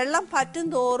വെള്ളം പറ്റും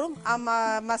തോറും ആ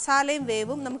മസാലയും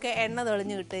വേവും നമുക്ക് എണ്ണ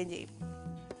തെളിഞ്ഞ് കിട്ടുകയും ചെയ്യും.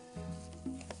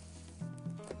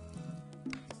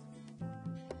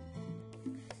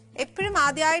 എപ്പോഴും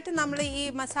ആദ്യമായിട്ട് നമ്മൾ ഈ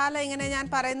മസാല ഇങ്ങനെ ഞാൻ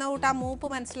പറയുന്ന കൂട്ട് ആ മൂപ്പ്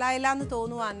മനസ്സിലായില്ല എന്ന്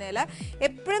തോന്നുവാന്നേൽ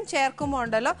എപ്പോഴും ചേർക്കുമ്പോൾ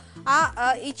ഉണ്ടല്ലോ ആ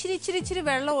ഇച്ചിരി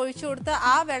വെള്ളം ഒഴിച്ചു കൊടുത്ത്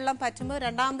ആ വെള്ളം പറ്റുമ്പോൾ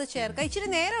രണ്ടാമത് ചേർക്കുക. ഇച്ചിരി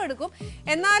നേരം എടുക്കും,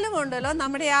 എന്നാലും ഉണ്ടല്ലോ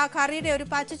നമ്മുടെ ആ കറിയുടെ ഒരു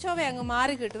പച്ചച്ചോവ അങ്ങ്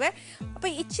മാറി കിട്ടുവേ. അപ്പോൾ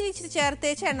ഇച്ചിരി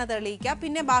ചേർത്തേച്ച് എണ്ണ തെളിയിക്കുക,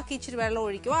 പിന്നെ ബാക്കി ഇച്ചിരി വെള്ളം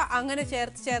ഒഴിക്കുക. അങ്ങനെ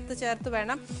ചേർത്ത്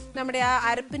വേണം നമ്മുടെ ആ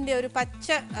അരപ്പിൻ്റെ ഒരു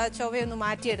പച്ച ചൊവയൊന്ന്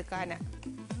മാറ്റിയെടുക്കാൻ.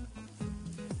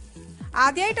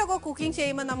 ആദ്യമായിട്ടൊക്കെ കുക്കിംഗ്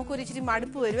ചെയ്യുമ്പോൾ നമുക്കൊരു ഇച്ചിരി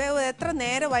മടുപ്പ് വരുവേ, എത്ര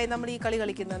നേരമായി നമ്മൾ ഈ കളി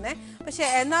കളിക്കുന്നതേ. പക്ഷെ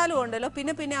എന്നാലും ഉണ്ടല്ലോ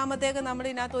പിന്നെ ആകുമ്പോഴത്തേക്ക് നമ്മൾ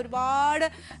ഇതിനകത്ത് ഒരുപാട്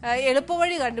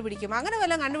എളുപ്പവഴി കണ്ടുപിടിക്കും. അങ്ങനെ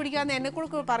വല്ലതും കണ്ടുപിടിക്കാമെന്ന്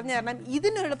എന്നെക്കൂടെ പറഞ്ഞു തരണം.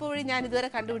 ഇതിന് എളുപ്പവഴി ഞാൻ ഇതുവരെ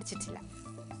കണ്ടുപിടിച്ചിട്ടില്ല.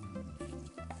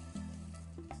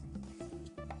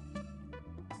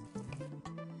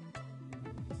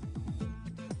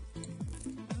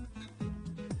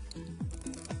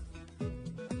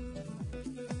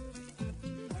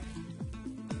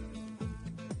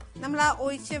 നമ്മൾ ആ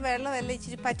ഒഴിച്ച് വെള്ളമെല്ലാം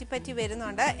ഇച്ചിരി പറ്റി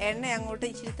വരുന്നുണ്ട്, എണ്ണ അങ്ങോട്ട്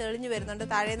ഇച്ചിരി തെളിഞ്ഞു വരുന്നുണ്ട്.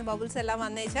 താഴേന്ന് ബബിൾസ് എല്ലാം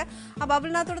വന്നേച്ച് ആ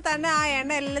ബബിളിനകത്തോട് തന്നെ ആ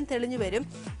എണ്ണ എല്ലാം തെളിഞ്ഞു വരും.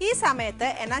 ഈ സമയത്ത്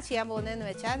എന്നാ ചെയ്യാൻ പോകുന്നതെന്ന്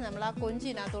വെച്ചാൽ നമ്മൾ ആ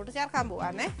കൊഞ്ചിനകത്തോട്ട് ചേർക്കാൻ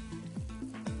പോവാന്നേ.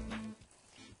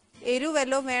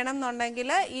 എരിവെല്ലാം വേണം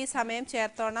എന്നുണ്ടെങ്കിൽ ഈ സമയം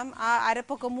ചേർത്തോണം. ആ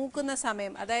അരപ്പൊക്കെ മൂക്കുന്ന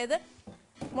സമയം, അതായത്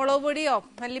മുളക് പൊടിയോ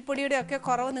മല്ലിപ്പൊടിയുടെ ഒക്കെ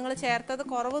കുറവ് നിങ്ങൾ ചേർത്തത്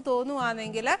കുറവ്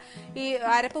തോന്നുവാണെങ്കിൽ ഈ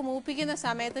അരപ്പ് മൂപ്പിക്കുന്ന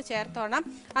സമയത്ത് ചേർത്തോണം.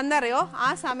 അന്നറിയോ ആ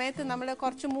സമയത്ത് നമ്മൾ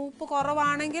കുറച്ച് മൂപ്പ്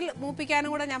കുറവാണെങ്കിൽ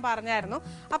മൂപ്പിക്കാനും കൂടെ ഞാൻ പറഞ്ഞായിരുന്നു.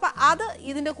 അപ്പം അത്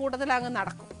ഇതിൻ്റെ കൂട്ടത്തിൽ അങ്ങ്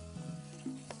നടക്കും.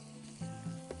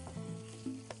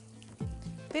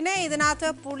 പിന്നെ ഇതിനകത്ത്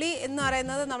പുളി എന്ന്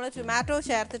പറയുന്നത് നമ്മൾ ടൊമാറ്റോ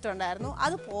ചേർത്തിട്ടുണ്ടായിരുന്നു,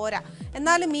 അത് പോരാ.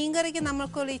 എന്നാലും മീൻകറിക്ക്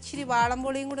നമ്മൾക്കൊരു ഇച്ചിരി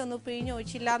വാളംപുളിയും കൂടെ ഒന്ന് പിഴിഞ്ഞ്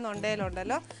ഒഴിച്ചില്ല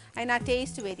എന്നുണ്ടെങ്കിലുണ്ടല്ലോ അതിന് ആ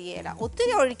ടേസ്റ്റ് വരികയില്ല.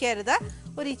 ഒത്തിരി ഒഴിക്കരുത്,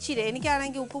 ഒരു ഇച്ചിരി.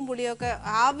 എനിക്കാണെങ്കിൽ ഉപ്പും പുളിയൊക്കെ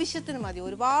ആവശ്യത്തിന് മതി,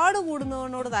 ഒരുപാട്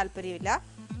കൂടുന്നതിനോട് താല്പര്യമില്ല.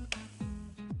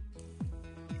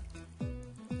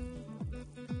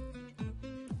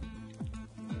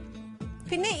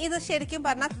 പിന്നെ ഇത് ശരിക്കും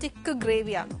പറഞ്ഞാൽ തിക്ക്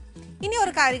ഗ്രേവിയാണ്. ഇനി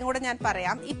ഒരു കാര്യം കൂടെ ഞാൻ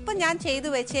പറയാം. ഇപ്പം ഞാൻ ചെയ്തു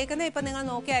വെച്ചേക്കുന്നത് ഇപ്പം നിങ്ങൾ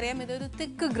നോക്കി അറിയാം, ഇതൊരു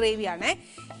തിക്ക് ഗ്രേവിയാണ്.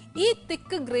 ഈ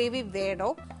തിക്ക് ഗ്രേവി വേണോ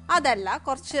അതല്ല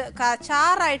കുറച്ച്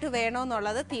ചാറായിട്ട് വേണോ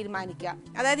എന്നുള്ളത് തീരുമാനിക്കുക.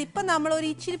 അതായത് ഇപ്പം നമ്മൾ ഒരു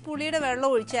ഇച്ചിരി പുളിയുടെ വെള്ളം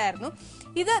ഒഴിച്ചായിരുന്നു.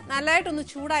 ഇത് നല്ലതായിട്ടൊന്ന്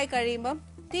ചൂടായി കഴിയുമ്പം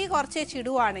തീ കുറച്ചേ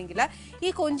ചിടുവാണെങ്കിൽ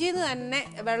ഈ കൊഞ്ചിന്ന് തന്നെ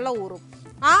വെള്ളം ഊറും.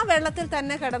 ആ വെള്ളത്തിൽ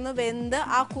തന്നെ കിടന്ന് വെന്ത്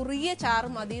ആ കുറിയ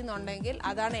ചാറ് മതി എന്നുണ്ടെങ്കിൽ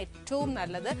അതാണ് ഏറ്റവും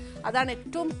നല്ലത്, അതാണ്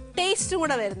ഏറ്റവും ടേസ്റ്റും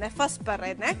കൂടെ വരുന്നത്. ഫസ്റ്റ്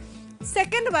പറയുന്നത്.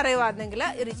 സെക്കൻഡ് പറയുവാണെങ്കിൽ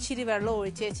ഒരു ഇച്ചിരി വെള്ളം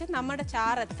ഒഴിച്ചേച്ച് നമ്മുടെ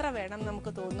ചാറ് എത്ര വേണം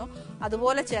നമുക്ക് തോന്നുന്നു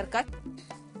അതുപോലെ ചേർക്കാൻ.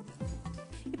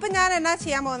 ഇപ്പം ഞാൻ എന്നാ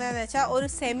ചെയ്യാൻ പോകുന്നതെന്ന് വെച്ചാൽ ഒരു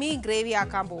സെമി ഗ്രേവി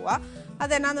ആക്കാൻ പോവുക.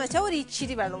 അതെന്നാന്ന് വെച്ചാൽ ഒരു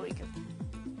ഇച്ചിരി വെള്ളം ഒഴിക്കും.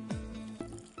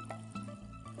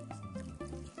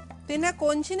 പിന്നെ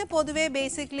കൊഞ്ചിന് പൊതുവേ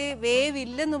ബേസിക്കലി വേവ്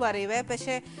ഇല്ലെന്ന് പറയുവേ,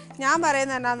 പക്ഷെ ഞാൻ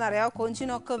പറയുന്നത് എന്താണെന്നറിയാം,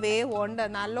 കൊഞ്ചിനൊക്കെ വേവ് ഉണ്ട്.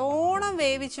 നല്ലോണം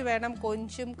വേവിച്ച് വേണം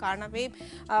കൊഞ്ചും കണവയും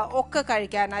ഒക്കെ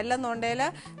കഴിക്കാൻ, അല്ലെന്നുണ്ടെങ്കിൽ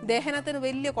ദഹനത്തിന്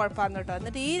വലിയ കുഴപ്പമാണ് കേട്ടോ.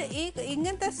 എന്നിട്ട് ഈ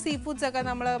ഇങ്ങനത്തെ സീ ഫുഡ്സ് ഒക്കെ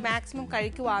നമ്മൾ മാക്സിമം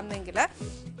കഴിക്കുവാണെങ്കിൽ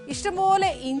ഇഷ്ടംപോലെ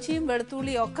ഇഞ്ചിയും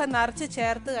വെളുത്തുള്ളിയും ഒക്കെ നിറച്ച്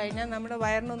ചേർത്ത് കഴിഞ്ഞാൽ നമ്മുടെ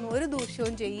വയറിനൊന്നും ഒരു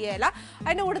ദൂഷ്യവും ചെയ്യുകയില്ല.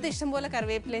 അതിൻ്റെ കൂടെ ഇഷ്ടംപോലെ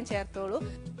കറിവേപ്പിലയും ചേർത്തോളൂ.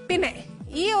 പിന്നെ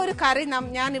ഈ ഒരു കറി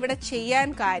ഞാൻ ഇവിടെ ചെയ്യാൻ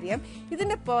കാര്യം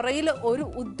ഇതിൻ്റെ പുറയിൽ ഒരു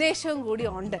ഉദ്ദേശവും കൂടി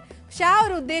ഉണ്ട്. പക്ഷെ ആ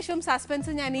ഒരു ഉദ്ദേശവും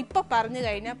സസ്പെൻസും ഞാൻ ഇപ്പം പറഞ്ഞു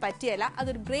കഴിഞ്ഞാൽ പറ്റിയല്ല.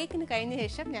 അതൊരു ബ്രേക്കിന് കഴിഞ്ഞ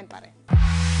ശേഷം ഞാൻ പറയാം.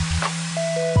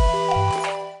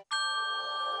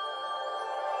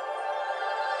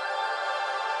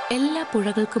 എല്ലാ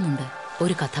പുഴകൾക്കുമുണ്ട്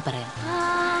ഒരു കഥ പറയാൻ.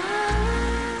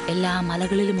 എല്ലാ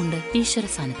മലകളിലുമുണ്ട് ഈശ്വര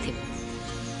സാന്നിധ്യം.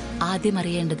 ആദ്യം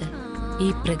അറിയേണ്ടത് ഈ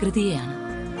പ്രകൃതിയെയാണ്.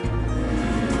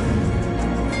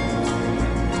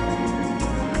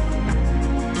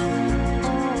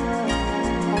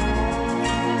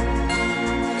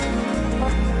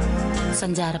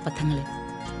 സഞ്ചാരപഥങ്ങളിൽ,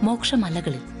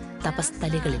 മോക്ഷമലകളിൽ,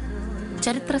 തപസ്ഥലികളിൽ,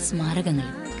 ചരിത്ര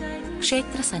സ്മാരകങ്ങളിൽ,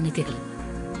 ക്ഷേത്ര സന്നിധികളിൽ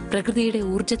പ്രകൃതിയുടെ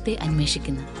ഊർജത്തെ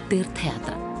അന്വേഷിക്കുന്ന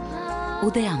തീർത്ഥയാത്ര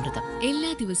ഉദയാമൃതം. എല്ലാ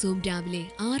ദിവസവും രാവിലെ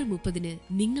 6:30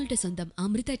 നിങ്ങളുടെ സ്വന്തം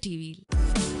അമൃത ടിവിയിൽ.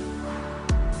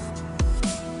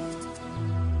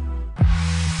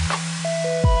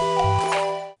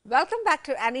 Welcome back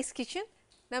to Annie's kitchen.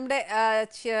 നമ്മുടെ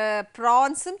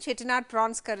പ്രോൺസും ചെട്ടിനാട്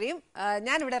പ്രോൺസ് കറിയും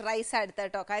ഞാനിവിടെ റൈസാണ് എടുത്തത്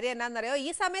കേട്ടോ. കാര്യം എന്നാണെന്നറിയോ,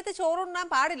 ഈ സമയത്ത് ചോറുണ്ണാൻ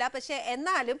പാടില്ല, പക്ഷെ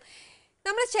എന്നാലും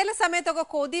നമ്മൾ ചില സമയത്തൊക്കെ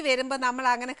കൊതി വരുമ്പോൾ നമ്മൾ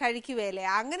അങ്ങനെ കഴിക്കുകയല്ലേ.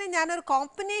 അങ്ങനെ ഞാനൊരു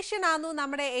കോമ്പിനേഷൻ ആണെന്നു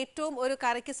നമ്മുടെ ഏറ്റവും ഒരു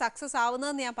കറിക്ക് സക്സസ്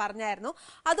ആവുന്നതെന്ന് ഞാൻ പറഞ്ഞായിരുന്നു.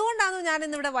 അതുകൊണ്ടാണ് ഞാൻ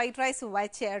ഇന്നിവിടെ വൈറ്റ് റൈസ്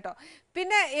വെച്ചത് കേട്ടോ.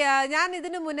 പിന്നെ ഞാൻ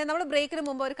ഇതിന് മുന്നേ നമ്മൾ ബ്രേക്കിന്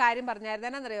മുമ്പ് ഒരു കാര്യം പറഞ്ഞായിരുന്നു.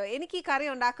 എന്നാന്നറിയോ, എനിക്ക് ഈ കറി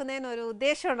ഉണ്ടാക്കുന്നതിന് ഒരു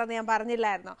ഉദ്ദേശമുണ്ടെന്ന് ഞാൻ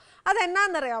പറഞ്ഞില്ലായിരുന്നോ.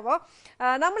 അതെന്നാന്നറിയാമോ,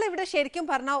 നമ്മളിവിടെ ശരിക്കും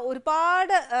പറഞ്ഞാൽ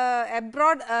ഒരുപാട്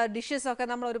എബ്രോഡ് ഡിഷസൊക്കെ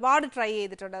നമ്മൾ ഒരുപാട് ട്രൈ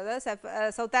ചെയ്തിട്ടുണ്ട്. അത്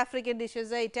south African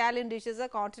dishes, Italian dishes,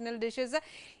 continental dishes,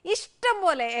 ഇഷ്ടം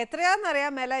പോലെ,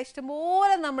 എത്രയാണെന്നറിയാൻ മേല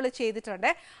ഇഷ്ടംപോലെ നമ്മൾ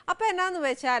ചെയ്തിട്ടുണ്ട്. അപ്പോൾ എന്നാന്ന്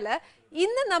വെച്ചാൽ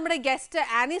ഇന്ന് നമ്മുടെ ഗസ്റ്റ്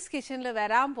ആനീസ് കിച്ചണിൽ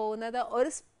വരാൻ പോകുന്നത് ഒരു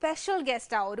സ്പെഷ്യൽ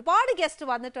ഗസ്റ്റാണ്. ഒരുപാട് ഗസ്റ്റ്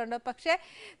വന്നിട്ടുണ്ട്, പക്ഷേ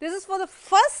this is for the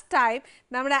first time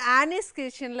നമ്മുടെ ആനീസ്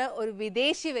കിച്ചണിൽ ഒരു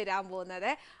വിദേശി വരാൻ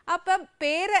പോകുന്നത്. അപ്പം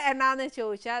പേര് എന്നാന്ന്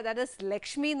ചോദിച്ചാൽ ദാറ്റ് ഇസ്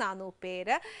ലക്ഷ്മി എന്നാണ്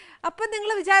പേര്. അപ്പം നിങ്ങൾ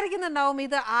വിചാരിക്കുന്നുണ്ടാവും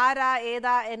ഇത് ആരാ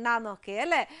ഏതാ എന്നാന്നൊക്കെ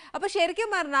അല്ലേ. അപ്പം ശരിക്കും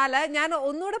പറഞ്ഞാൽ ഞാൻ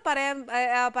ഒന്നുകൂടെ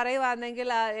പറയുവാണെങ്കിൽ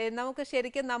നമുക്ക്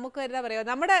ശരിക്കും എന്താ പറയുക,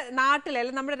 നമ്മുടെ നാട്ടിൽ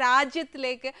അല്ലെങ്കിൽ നമ്മുടെ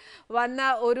രാജ്യത്തിലേക്ക്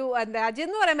വന്ന ഒരു രാജ്യം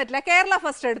എന്ന് പറയാൻ പറ്റില്ല, കേരള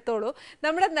ഫസ്റ്റ് എടുത്തോളൂ.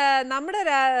 നമ്മുടെ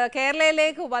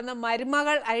കേരളയിലേക്ക് വന്ന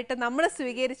മരുമകൾ ആയിട്ട് നമ്മൾ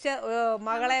സ്വീകരിച്ച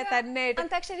മകളെ തന്നെ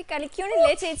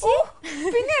കളിക്കണില്ലേ ചേച്ചി?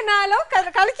 പിന്നെ എന്നാലോ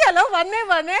കളിക്കാലോ,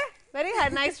 വന്നേ very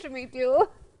nice to meet you.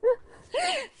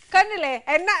 കണ്ടില്ലേ,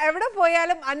 എവിടെ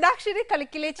പോയാലും അന്താക്ഷരി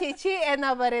കളിക്കില്ലേ ചേച്ചി എന്നാ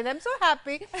പറയുന്നത്. I M so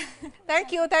happy.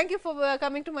 Thank you for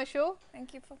coming to my show.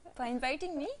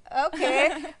 Inviting me. Okay,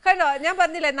 കണ്ടോ ഞാൻ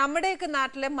പറഞ്ഞില്ലേ നമ്മുടെയൊക്കെ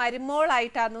നാട്ടിലെ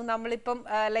മരുമോളായിട്ടാണ് നമ്മളിപ്പം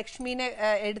ലക്ഷ്മിനെ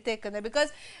എടുത്തേക്കുന്നത്.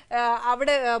 ബിക്കോസ്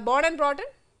അവിടെ born and brought in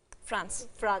France.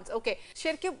 Okay,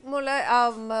 ശരിക്കും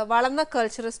വളർന്ന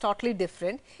കൾച്ചർ ഇസ് ടോട്ടലി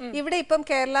ഡിഫറെന്റ്. ഇവിടെ ഇപ്പം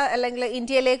കേരള അല്ലെങ്കിൽ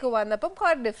ഇന്ത്യയിലേക്ക് വന്നപ്പം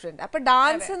ക്വാറ്റ് ഡിഫറെന്റ്. അപ്പൊ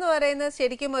ഡാൻസ് എന്ന് പറയുന്നത്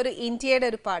ശരിക്കും ഒരു ഇന്ത്യയുടെ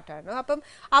ഒരു പാട്ടാണ്. അപ്പം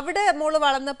അവിടെ മോള്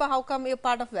വളർന്നപ്പോ how come you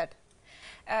part of that?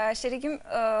 ശരിക്കും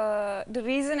ദ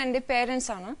റീസൺ എൻ്റെ പേരൻസ്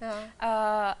ആണ്.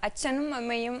 അച്ഛനും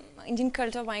അമ്മയും ഇന്ത്യൻ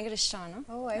കൾച്ചർ ഭയങ്കര ഇഷ്ടമാണ്.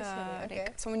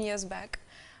 So many years back.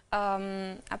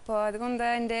 അപ്പോൾ അതുകൊണ്ട്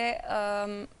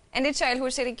എൻ്റെ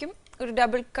ചൈൽഡ്ഹുഡ് ശരിക്കും ഒരു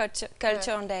ഡബിൾ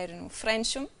കൾച്ചർ ഉണ്ടായിരുന്നു.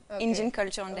 ഫ്രഞ്ചും ഇന്ത്യൻ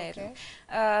കൾച്ചർ ഉണ്ടായിരുന്നു.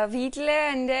 വീട്ടിലെ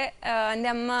എൻ്റെ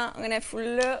അമ്മ അങ്ങനെ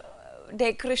ഫുള്ള്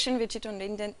ഡെക്കറേഷൻ വെച്ചിട്ടുണ്ട്,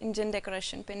 ഇന്ത്യൻ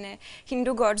ഡെക്കറേഷൻ. പിന്നെ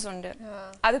ഹിന്ദു ഗോഡ്സ് ഉണ്ട്,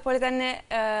 അതുപോലെ തന്നെ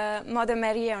മദർ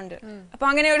മേരിയ ഉണ്ട്. അപ്പൊ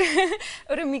അങ്ങനെ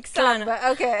ഒരു മിക്സ് ആണ്.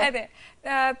 അതെ.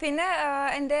 പിന്നെ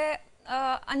എൻ്റെ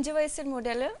 5 വയസ്സിൽ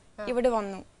മുതൽ ഇവിടെ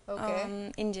വന്നു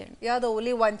ഇന്ത്യൻ.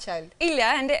 ഇല്ല,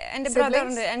 എൻ്റെ ബ്രദർ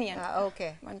ഉണ്ട്, അനിയൻ,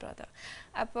 വൺ ബ്രദർ.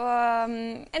 അപ്പൊ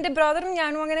എൻ്റെ ബ്രദറും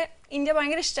ഞാനും അങ്ങനെ ഇന്ത്യ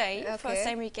ഭയങ്കര ഇഷ്ടമായി. First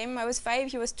time we came, I was 5,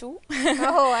 he was 2.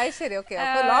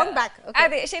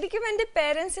 അതെ, ശരിക്കും എൻ്റെ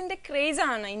പേരൻസിന്റെ ക്രേസ്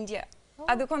ആണ് ഇന്ത്യ.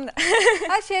 അതുകൊണ്ട്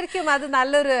ശരിക്കും അത്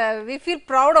നല്ലൊരു we feel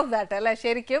proud of that അല്ലെ.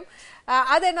 ശരിക്കും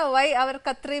അതെന്നോ വൈ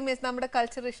അവർക്ക് അത്രയും നമ്മുടെ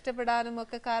കൾച്ചർ ഇഷ്ടപ്പെടാനും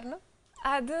ഒക്കെ കാരണം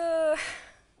അത്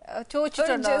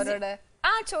ചോദിച്ചിട്ടുണ്ടോ അവരോട്?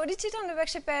 ചോദിച്ചിട്ടുണ്ട്.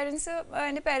 പക്ഷെ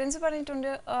എൻ്റെ പേരൻസ്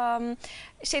പറഞ്ഞിട്ടുണ്ട്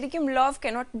ശരിക്കും ലവ്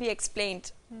കനോട്ട് ബി എക്സ്പ്ലെയിൻഡ്.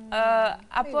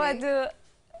 അപ്പോൾ അത്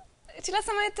ചില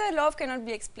സമയത്ത് ലവ് കനോട്ട്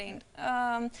ബി എക്സ്പ്ലെയിൻഡ്.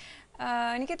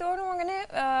 എനിക്ക് തോന്നുന്നു അങ്ങനെ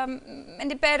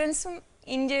എൻ്റെ പേരൻസും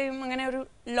ഇന്ത്യയും അങ്ങനെ ഒരു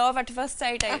ലവ് അറ്റ് ഫസ്റ്റ്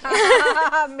സൈറ്റ് ആയിട്ട്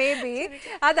മേ ബി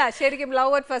അതാ ശരിക്കും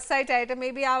ലവ് അറ്റ് ഫസ്റ്റ് സൈറ്റ് ആയിട്ട് മേ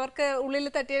ബി അവർക്ക് ഉള്ളിൽ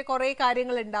തട്ടിയ കുറെ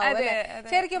കാര്യങ്ങൾ ഉണ്ടാവും.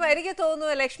 ശരിക്കും എനിക്ക്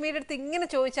തോന്നുന്നു ലക്ഷ്മിയുടെ അടുത്ത് ഇങ്ങനെ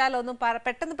ചോദിച്ചാലൊന്നും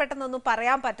പെട്ടെന്നൊന്നും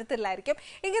പറയാൻ പറ്റത്തില്ലായിരിക്കും.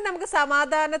 എങ്കിൽ നമുക്ക്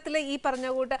സമാധാനത്തിൽ ഈ പറഞ്ഞ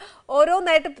കൂട്ട്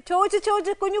ഓരോന്നായിട്ട്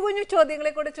ചോദിച്ച് കുഞ്ഞു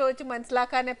ചോദ്യങ്ങളെ കൂടെ ചോദിച്ച്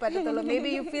മനസ്സിലാക്കാനേ പറ്റത്തുള്ളൂ. May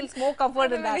be U feels more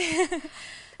comfort in that.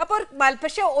 അപ്പോൾ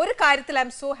പക്ഷെ ഒരു കാര്യത്തിൽ ഐ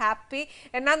എം സോ ഹാപ്പി.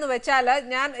 എന്നാന്ന് വെച്ചാൽ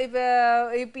ഞാൻ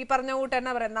ഈ പറഞ്ഞ കൂട്ട്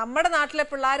എന്നാ പറയാം, നമ്മുടെ നാട്ടിലെ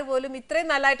പിള്ളേർ പോലും ഇത്രയും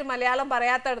നല്ലതായിട്ട് മലയാളം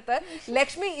പറയാത്തടത്ത്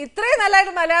ലക്ഷ്മി ഇത്രയും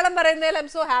നല്ലതായിട്ട് മലയാളം പറയുന്നതിൽ I M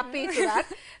so happy to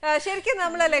that. ശരിക്കും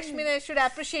നമ്മൾ ലക്ഷ്മിനെ ഷുഡ്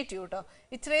അപ്രിഷിയേറ്റ് ചെയ്യൂ കേട്ടോ.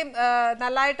 ഇത്രയും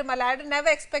നല്ലതായിട്ട് Malayalam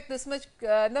never expect this much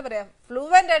എന്താ പറയാ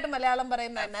ഫ്ലുവന്റ് ആയിട്ട് മലയാളം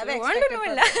പറയുന്ന നെവർ എക്സ്പെക്ട്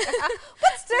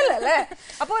സ്റ്റിൽ അല്ലേ.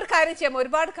 അപ്പൊ ഒരു കാര്യം ചെയ്യാം,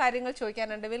 ഒരുപാട് കാര്യങ്ങൾ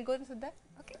ചോദിക്കാനുണ്ട്. Will go Siddha.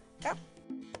 ഓക്കെ,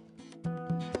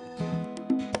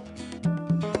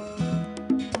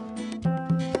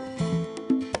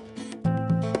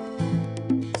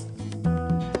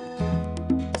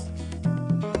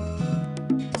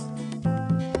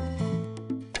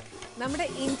 നമ്മുടെ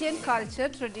ഇന്ത്യൻ കൾച്ചർ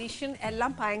ട്രഡീഷൻ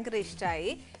എല്ലാം ഭയങ്കര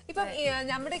ഇഷ്ടമായി. ഇപ്പം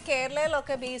നമ്മുടെ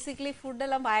കേരളയിലൊക്കെ ബേസിക്കലി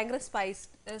ഫുഡെല്ലാം ഭയങ്കര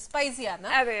സ്പൈസിയാണ്.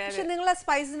 പക്ഷെ നിങ്ങളെ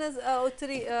സ്പൈസിനെസ്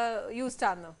ഒത്തിരി യൂസ്ഡ്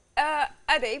ആണോ?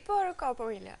 അതെ, ഇപ്പൊ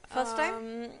കുഴപ്പമില്ല. ഫസ്റ്റ് ടൈം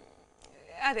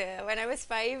അതെ, when I was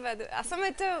 5 അത് ആ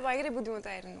സമയത്ത് ഭയങ്കര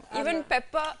ബുദ്ധിമുട്ടായിരുന്നു. ഈവൻ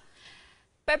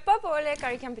പെപ്പ പോലെ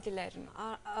കഴിക്കാൻ പറ്റില്ലായിരുന്നു.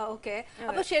 ഓക്കെ,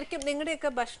 അപ്പൊ ശരിക്കും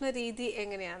നിങ്ങളുടെയൊക്കെ ഭക്ഷണ രീതി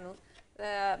എങ്ങനെയാണ്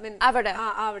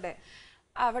അവിടെ?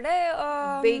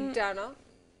 ബേക്ക്ഡ് ആണോ?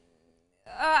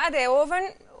 അതെ, ഓവൻ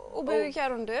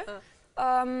ഉപയോഗിക്കാറുണ്ട്,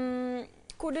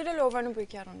 കൂടുതൽ ഓവൻ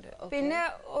ഉപയോഗിക്കാറുണ്ട്. പിന്നെ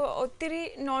ഒത്തിരി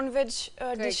നോൺ വെജ്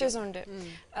ഡിഷസ് ഉണ്ട്,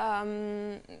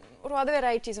 ഒരുപാട്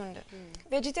വെറൈറ്റീസ് ഉണ്ട്.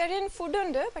 വെജിറ്റേറിയൻ ഫുഡ്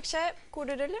ഉണ്ട്, പക്ഷെ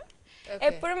കൂടുതൽ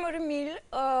എപ്പോഴും ഒരു മീൽ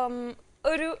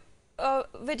ഒരു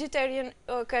വെജിറ്റേറിയൻ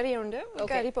കറി ഉണ്ട്,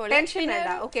 കറി പോലെ.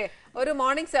 ഓക്കെ, ഒരു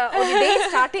മോർണിംഗ് ഡേ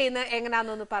സ്റ്റാർട്ട് ചെയ്യുന്ന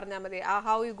എങ്ങനെയാണെന്ന് പറഞ്ഞാൽ മതി.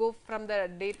 How you go from the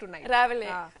day to night? രാവിലെ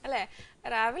അല്ലെ,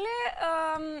 രാവിലെ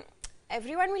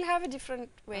everyone will have a different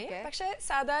way. പക്ഷെ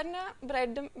സാധാരണ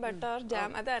ബ്രെഡും ബട്ടർ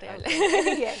ജാം അതറിയാമല്ലേ.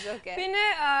 പിന്നെ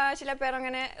ചില പേർ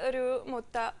അങ്ങനെ ഒരു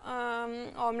മുട്ട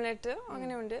ഓംലെറ്റ്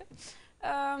അങ്ങനെ ഉണ്ട്.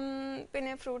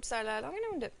 പിന്നെ ഫ്രൂട്ട് സലാഡ് അങ്ങനെ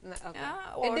ഉണ്ട്.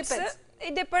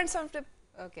 it depends on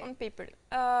Okay. on people.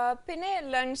 പിന്നെ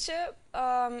ലഞ്ച്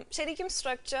ശരിക്കും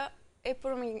സ്ട്രക്ചർ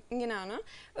എപ്പോഴും ഇങ്ങനെയാണ്.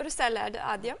 ഒരു സലാഡ്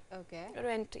ആദ്യം, ഒരു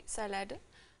എൻട്രി സലാഡ്,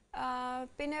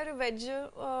 പിന്നെ ഒരു വെജ്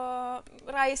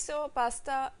റൈസോ പാസ്ത,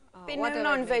 പിന്നെ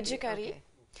നോൺ വെജ് കറി,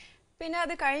 പിന്നെ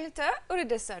അത് കഴിഞ്ഞിട്ട് ഒരു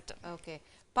desert.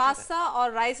 Pasta or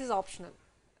rice is optional.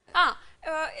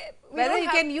 Whether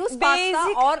you can use pasta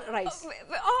or rice.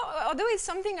 Otherwise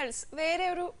something else. വേറെ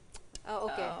ഒരു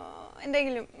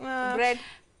എന്തെങ്കിലും bread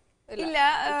ഇല്ല,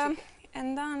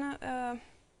 എന്താണ്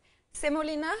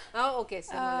സെമോലിന.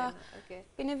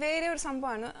 പിന്നെ വേറെ ഒരു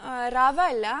സംഭവമാണ്, റവ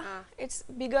അല്ല, ഇറ്റ്സ്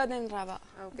ബിഗർ ദാൻ റവ.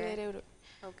 വേറെ ഒരു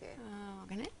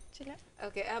അങ്ങനെ ചില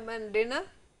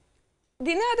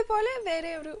ദിന അതുപോലെ വേറെ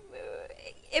ഒരു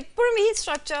എപ്പോഴും ഈ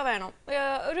സ്ട്രക്ചർ വേണം.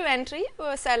 ഒരു എൻട്രി,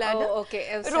 സലാഡ്,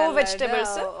 റോ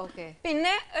വെജിറ്റബിൾസ്,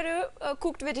 പിന്നെ ഒരു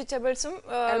കുക്ക്ഡ് വെജിറ്റബിൾസും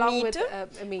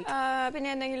പിന്നെ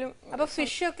എന്തെങ്കിലും. അപ്പൊ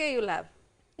ഫിഷ് ഒക്കെ യു ഹാവ്?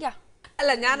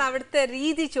 അല്ല, ഞാൻ അവിടുത്തെ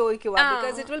രീതി ചോദിക്കുക,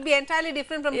 because it will be entirely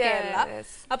different from Kerala.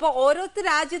 അപ്പൊ ഓരോരുത്തർ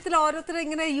രാജ്യത്തിൽ ഓരോരുത്തർ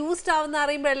ഇങ്ങനെ യൂസ്ഡ് ആവുന്ന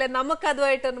അറിയുമ്പോഴല്ലേ നമുക്ക്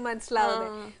അതുമായിട്ടൊന്ന് മനസ്സിലാവുന്നത്.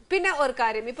 പിന്നെ ഒരു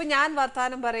കാര്യം, ഇപ്പൊ ഞാൻ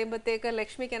വർത്താനം പറയുമ്പോഴത്തേക്ക്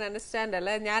ലക്ഷ്മി can understand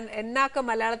അല്ലെ, ഞാൻ എന്നൊക്കെ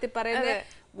മലയാളത്തിൽ പറയുന്നത്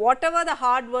whatever the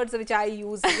hard words which I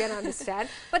use you can understand,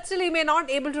 but still you may not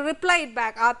able to reply it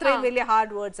back. അത്രയും വലിയ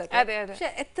ഹാർഡ് വേർഡ്സ് ഒക്കെ. പക്ഷെ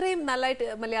എത്രയും നന്നായിട്ട്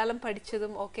മലയാളം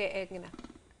പഠിച്ചതും ഒക്കെ എങ്ങനെ?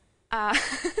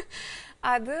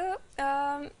 അത്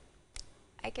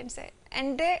I can say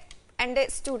എന്റെ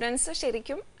സ്റ്റുഡൻസ്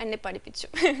ശരിക്കും എന്നെ പഠിപ്പിച്ചു.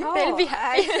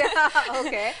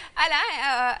 അല്ല,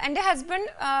 എന്റെ ഹസ്ബൻഡ്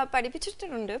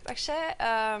പഠിപ്പിച്ചിട്ടുണ്ട്, പക്ഷെ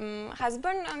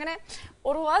ഹസ്ബൻഡ് അങ്ങനെ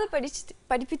ഒരുപാട്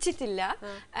പഠിപ്പിച്ചിട്ടില്ല.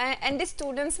 എന്റെ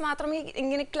സ്റ്റുഡൻസ് മാത്രം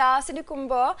ഇങ്ങനെ ക്ലാസ്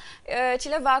എടുക്കുമ്പോ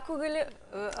ചില വാക്കുകൾ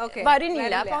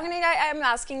വരുന്നില്ല. അപ്പൊ അങ്ങനെ ഐ എം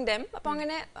ആസ്കിങ് ദം. അപ്പൊ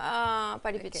അങ്ങനെ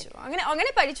പഠിപ്പിച്ചു,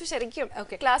 അങ്ങനെ പഠിച്ചു ശരിക്കും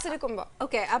ക്ലാസ് എടുക്കുമ്പോ.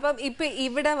 അപ്പം ഇപ്പൊ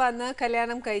ഇവിടെ വന്ന്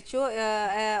കല്യാണം കഴിച്ചു,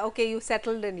 യു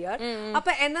സെറ്റിൽഡ് ഇൻ ഹിയർ.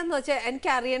 അപ്പൊ എന്നാന്ന് വെച്ചാൽ എനിക്ക്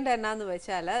അറിയേണ്ട എന്നാന്ന്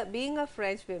വെച്ചാല്, ബീങ് എ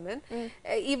ഫ്രഞ്ച് വിമൻ,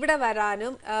 ഇവിടെ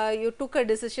വരാനും you took A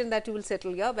decision that you will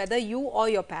settle here, whether you or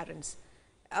your parents.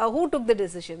 Who took the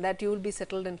decision that you will be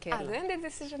settled in Kerala?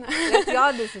 That's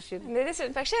your decision.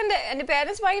 പക്ഷെ എന്റെ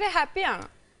parents ഭയങ്കര ഹാപ്പിയാണ്,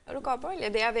 ഒരു കുഴപ്പമില്ല.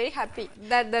 They are very happy.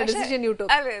 That the decision you took.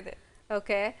 അതെ.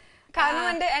 Okay.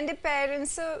 കാരണം എന്റെ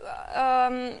parents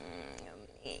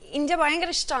India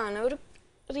ഭയങ്കര ഇഷ്ടമാണ്. ഒരു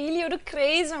റിയലി ഒരു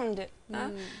ക്രേസ് ഉണ്ട്.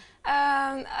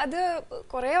 അത്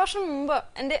കുറെ വർഷം മുമ്പ്,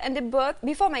 എന്റെ ബർത്ത്,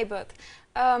 ബിഫോർ മൈ ബർത്ത്.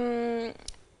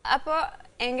 അപ്പൊ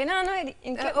എങ്ങനെയാണോ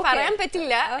എനിക്ക് പറയാൻ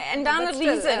പറ്റില്ല എന്താണ്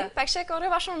റീസൺ, പക്ഷെ കുറെ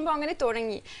വർഷം മുമ്പ് അങ്ങനെ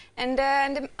തുടങ്ങി. എന്റെ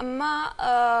അമ്മ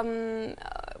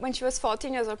when she was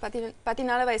 14 years old,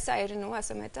 14 വയസ്സായിരുന്നു ആ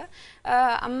സമയത്ത്.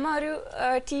 അമ്മ ഒരു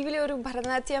ടിവിയിൽ ഒരു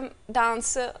ഭരതനാട്യം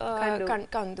ഡാൻസ്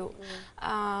കണ്ടു.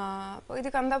 അപ്പോൾ ഇത്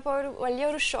കണ്ടപ്പോൾ ഒരു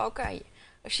വലിയൊരു ഷോക്കായി.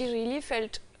 ഷീ റിയലി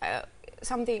ഫെൽറ്റ്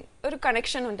സംതിങ്, ഒരു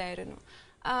കണക്ഷൻ ഉണ്ടായിരുന്നു.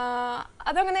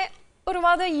 അതങ്ങനെ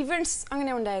ഒരുപാട് ഈവൻറ്റ്സ്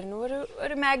അങ്ങനെ ഉണ്ടായിരുന്നു.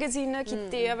 ഒരു മാഗസീന്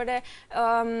കിട്ടി, അവിടെ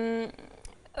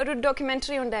ഒരു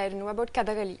ഡോക്യുമെന്ററി ഉണ്ടായിരുന്നു അബൌട്ട്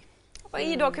കഥകളി. അപ്പൊ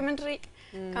ഈ ഡോക്യുമെന്ററി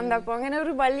കണ്ടപ്പോ അങ്ങനെ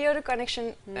ഒരു വലിയൊരു കണക്ഷൻ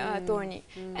തോന്നി.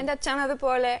 എന്റെ അച്ഛൻ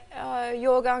അതുപോലെ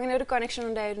യോഗ, അങ്ങനെ ഒരു കണക്ഷൻ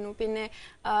ഉണ്ടായിരുന്നു. പിന്നെ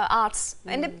ആർട്സ്,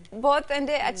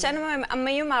 എന്റെ അച്ഛനും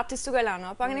അമ്മയും ആർട്ടിസ്റ്റുകളാണ്.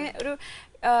 അപ്പൊ അങ്ങനെ ഒരു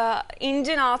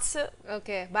ഇന്ത്യൻ ആർട്സ്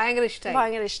ഭയങ്കര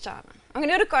ഇഷ്ടമാണ്.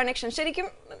 അങ്ങനെ ഒരു കണക്ഷൻ ശരിക്കും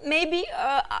മേ ബി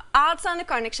ആർട്സ് ആണ്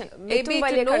connection.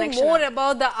 More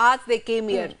about the arts they came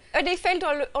here. They felt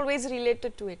always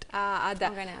related to it.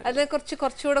 അതിനെ കുറിച്ച്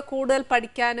കുറച്ചുകൂടെ കൂടുതൽ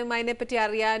പഠിക്കാനും അതിനെപ്പറ്റി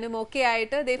അറിയാനും ഒക്കെ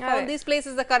ആയിട്ട് they found this place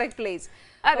is the correct place.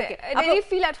 They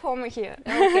feel at home here.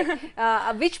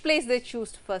 Which place they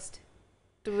choose first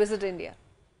to visit India?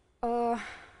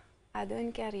 അത്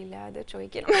എനിക്കറിയില്ല, അത്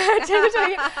ചോദിക്കണം.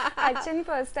 അച്ഛൻ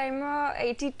ഫസ്റ്റ് ടൈം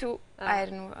 82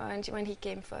 ആയിരുന്നു when he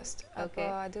came first. അപ്പോൾ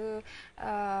അത്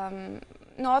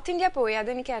നോർത്ത് ഇന്ത്യ പോയി,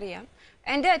 അതെനിക്കറിയാം.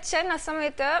 എന്റെ അച്ഛൻ ആ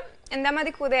സമയത്ത്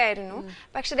എന്താമതി കൂടെയായിരുന്നു,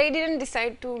 പക്ഷെ they didn't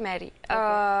decide to marry.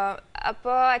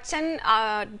 അപ്പോൾ അച്ഛൻ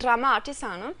ഡ്രാമ ആർട്ടിസ്റ്റ്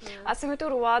ആണ്. ആ സമയത്ത്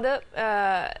ഒരുപാട്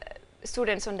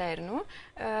സ്റ്റുഡൻസ് ഉണ്ടായിരുന്നു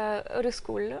ഒരു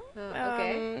സ്കൂളിൽ.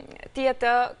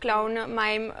 തിയേറ്റർ, ക്ലൗൺ,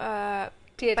 മൈം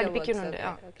പഠിപ്പിക്കുന്നുണ്ട്.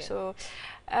 സോ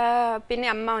പിന്നെ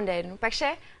അമ്മ ഉണ്ടായിരുന്നു. പക്ഷെ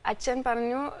അച്ഛൻ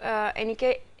പറഞ്ഞു എനിക്ക്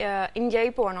ഇന്ത്യയിൽ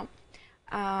പോകണം.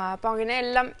 അപ്പൊ അങ്ങനെ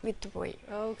എല്ലാം വിറ്റുപോയി.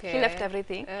 He left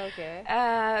everything.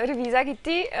 ഒരു വിസ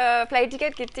കിട്ടി, ഫ്ലൈറ്റ്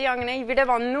ടിക്കറ്റ് കിട്ടി, അങ്ങനെ ഇവിടെ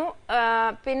വന്നു.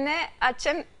 പിന്നെ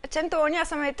അച്ഛൻ തോന്നി ആ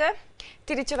സമയത്ത്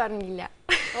തിരിച്ചു പറഞ്ഞില്ല.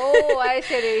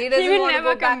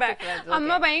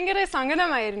 അമ്മ ഭയങ്കര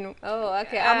സങ്കടമായിരുന്നു.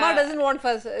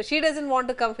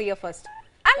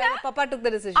 Papa took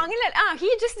the decision. He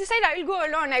just decided I will go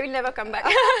alone, I will never come back.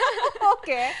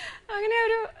 Okay. അങ്ങനെ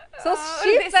ഒരു So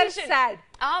she felt sad.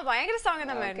 ഭയങ്കര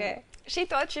സങ്കടമായിരുന്നു. she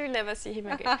thought she will never see him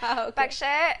again.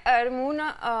 പക്ഷേ ഒരു 3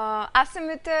 ആ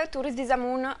സമയത്ത് ടൂറിസ്റ്റ് വിസ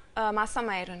 3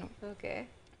 മാസമായിരുന്നു.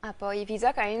 അപ്പോൾ ഈ visa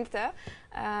കഴിഞ്ഞിട്ട്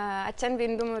അച്ഛൻ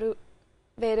വീണ്ടും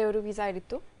വേറെ ഒരു വിസ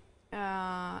എടുത്തു.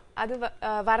 അത്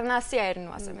വാരണാസി ആയിരുന്നു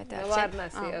ആ സമയത്ത്.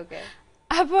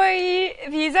 അപ്പോൾ ഈ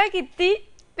വിസ കിട്ടി.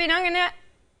 പിന്നെ അങ്ങനെ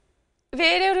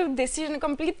വേറെ ഒരു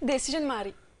കംപ്ലീറ്റ് ഡെസിഷൻ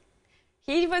മാറി.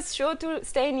 He was sure to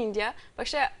stay in India.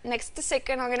 പക്ഷെ നെക്സ്റ്റ്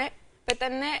സെക്കൻഡ് അങ്ങനെ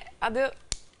തന്നെ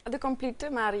അത് കംപ്ലീറ്റ്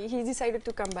മാറി. He decided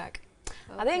to come back.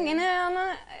 അതെങ്ങനെയാണ്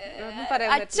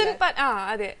അച്ഛൻ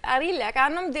അതെ അറിയില്ല.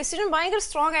 കാരണം ഡെസിഷൻ ഭയങ്കര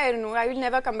സ്ട്രോങ് ആയിരുന്നു. I will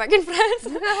never come back in France.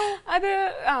 അത്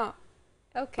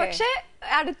പക്ഷെ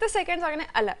അടുത്ത സെക്കൻഡ്സ് അങ്ങനെ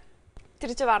അല്ല,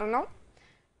 തിരിച്ചു വരണം.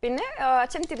 പിന്നെ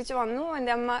അച്ഛൻ തിരിച്ചു വന്നു.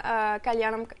 എൻ്റെ അമ്മ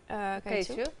കല്യാണം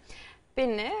കഴിച്ചു.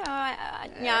 പിന്നെ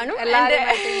ഞാനും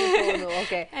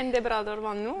എന്റെ ബ്രദർ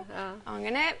വന്നു.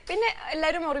 അങ്ങനെ പിന്നെ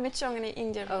എല്ലാരും ഒരുമിച്ച് അങ്ങനെ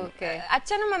ഇന്ത്യ.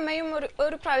 അച്ഛനും അമ്മയും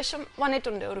ഒരു പ്രാവശ്യം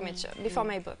വന്നിട്ടുണ്ട് ഒരുമിച്ച് ബിഫോർ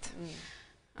മൈ ബർത്ത്.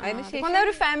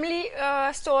 ഒരു ഫാമിലി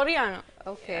സ്റ്റോറിയാണ്.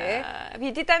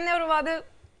 വീട്ടിൽ തന്നെ ഒരുപാട്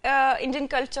ഇന്ത്യൻ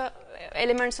കൾച്ചർ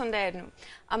എലിമെന്റ്സ് ഉണ്ടായിരുന്നു.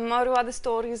 അമ്മ ഒരുപാട്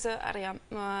സ്റ്റോറീസ് അറിയാം.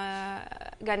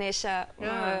 ഗണേശ,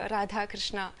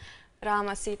 രാധാകൃഷ്ണ, രാമ,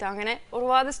 സീത, അങ്ങനെ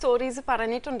ഒരുപാട് സ്റ്റോറീസ്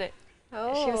പറഞ്ഞിട്ടുണ്ട്.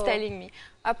 She was telling me.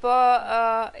 അപ്പോ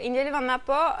ഇന്ത്യയിൽ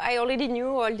വന്നപ്പോ I already knew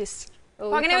all this.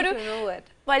 അങ്ങനെ ഒരു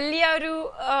വലിയ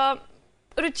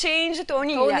ഒരു ചേഞ്ച്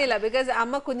തോന്നിയില്ല. Because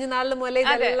അമ്മ കുഞ്ഞുനാളിൽ മുതലേ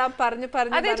ഇതെല്ലാം പറഞ്ഞു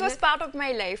it was part of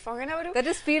my life. അങ്ങനെ ഒരു that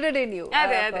is feeded in you.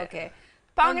 അതെ.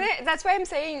 അപ്പൊ അങ്ങനെ that's why I'm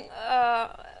saying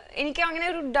എനിക്ക് അങ്ങനെ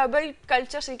ഒരു ഡബിൾ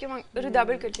കൾച്ചർ ശരിക്കും ഒരു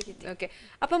ഡബിൾ കൾച്ചർ കിട്ടി. ഓക്കെ.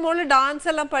 അപ്പൊ മോള് ഡാൻസ്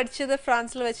എല്ലാം പഠിച്ചത്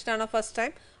ഫ്രാൻസിൽ വെച്ചിട്ടാണോ ഫസ്റ്റ്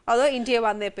ടൈം, അതോ ഇന്ത്യ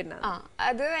വന്നേ പിന്നെ?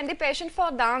 അത് എന്റെ പാഷൻ ഫോർ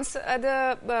ഡാൻസ് അത്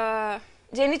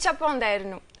ജനിച്ചപ്പോ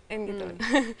ഉണ്ടായിരുന്നു എനിക്ക് തോന്നുന്നു.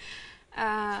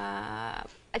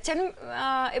 അച്ഛനും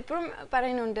എപ്പോഴും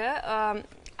പറയുന്നുണ്ട്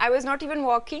I was not even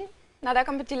walking,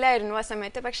 നടക്കാൻ പറ്റില്ലായിരുന്നു ആ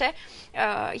സമയത്ത്. പക്ഷെ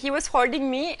ഹി വാസ് ഹോൾഡിങ്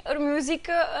മീ. ഒരു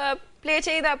മ്യൂസിക് പ്ലേ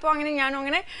ചെയ്തപ്പോ അങ്ങനെ ഞാനും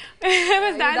അങ്ങനെ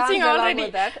ഡാൻസിങ് ഓൾറെഡി.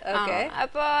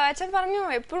 അപ്പൊ അച്ഛൻ പറഞ്ഞു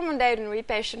എപ്പോഴും ഉണ്ടായിരുന്നു ഈ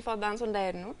പാഷൻ ഫോർ ഡാൻസ്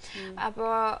ഉണ്ടായിരുന്നു. അപ്പൊ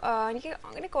എനിക്ക്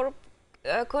അങ്ങനെ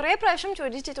കുറെ പ്രാവശ്യം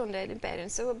ചോദിച്ചിട്ടുണ്ടായിരുന്നു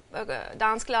പേരൻസ്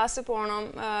ഡാൻസ് ക്ലാസ് പോകണം,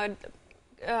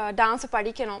 ഡാൻസ്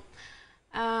പഠിക്കണം.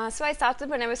 So I started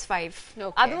when I was 5.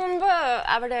 അത് മുമ്പ്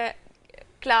അവിടെ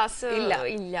ക്ലാസ് ഇല്ല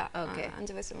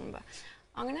 5 വയസ്സ് മുമ്പ്.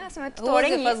 അങ്ങനെ ആ സമയത്ത്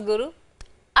തുടങ്ങി.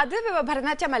 അത്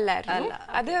ഭരതനാട്യം അല്ലായിരുന്നു,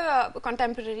 അത്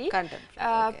കോണ്ടംപററി.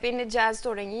 പിന്നെ ജാസ്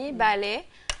തുടങ്ങി, ബാലെ,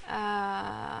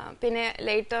 പിന്നെ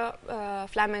ലേറ്റർ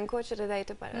ഫ്ലാമെങ്കോ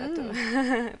ചെറുതായിട്ട്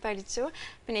പഠിച്ചു,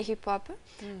 പിന്നെ ഹിപ്പ് ഹോപ്പ്.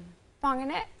 അപ്പൊ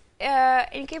അങ്ങനെ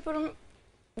എനിക്കിപ്പോഴും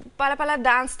പല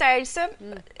ഡാൻസ് സ്റ്റൈൽസ്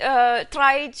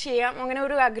ട്രൈ ചെയ്യാം അങ്ങനെ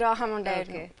ഒരു ആഗ്രഹം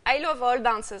ഉണ്ടായിരുന്നു. I love all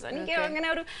dances. എനിക്ക് അങ്ങനെ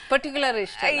ഒരു പർട്ടിക്കുലർ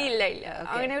ഇല്ല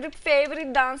അങ്ങനെ ഒരു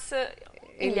ഫേവറേറ്റ് ഡാൻസ്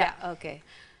ഇല്ല.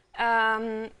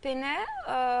 പിന്നെ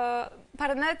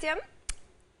ഭരതനാട്യം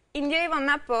ഇന്ത്യയിൽ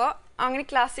വന്നപ്പോ അങ്ങനെ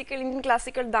ഇന്ത്യൻ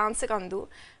ക്ലാസിക്കൽ ഡാൻസ് കണ്ടു.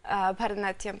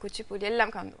 ഭരതനാട്യം, കുച്ചിപ്പുടി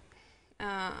എല്ലാം കണ്ടു.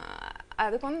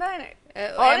 അതുകൊണ്ട്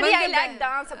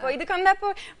ഡാൻസ് അപ്പൊ ഇത് കണ്ടപ്പോ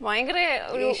ഭയങ്കര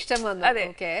ഇഷ്ടം വന്നു.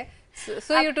 അതെ.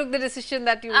 So you took the decision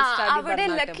that you will study Bharatanatyam. അവിടെ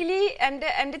ലക്കിലി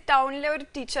എന്റെ ടൗണിലെ ഒരു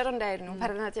ടീച്ചർ ഉണ്ടായിരുന്നു,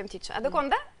 ഭരതനാട്യം ടീച്ചർ.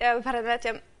 അതുകൊണ്ട്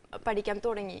ഭരതനാട്യം പഠിക്കാൻ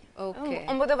തുടങ്ങി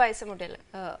 9 വയസ്സ് മുതൽ.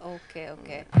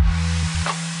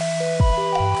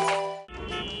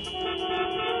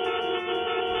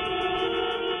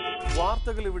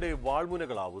 വാർത്തകൾ ഇവിടെ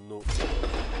വാൾമുനകളാവുന്നു.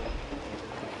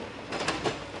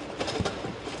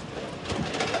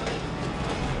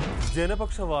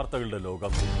 ജനപക്ഷ വാർത്തകളുടെ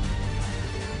ലോകം.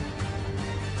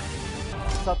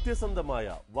 സത്യസന്ധമായ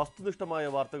വസ്തുനിഷ്ഠമായ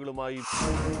വാർത്തകളുമായി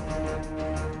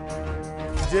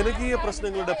ജനകീയ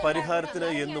പ്രശ്നങ്ങളുടെ പരിഹാരത്തിന്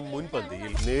എന്നും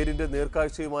മുൻപന്തിയിൽ നേരിന്റെ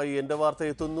നേർക്കാഴ്ചയുമായി എന്റെ വാർത്ത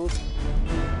എത്തുന്നു.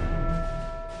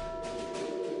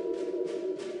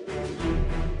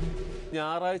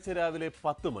 ഞായറാഴ്ച രാവിലെ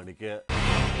 10 മണിക്ക്.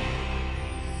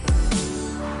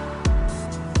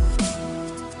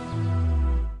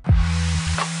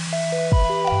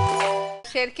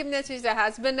 ശരിക്കും ഞാൻ ചോദിച്ചാ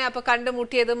ഹസ്ബൻഡിനെ അപ്പൊ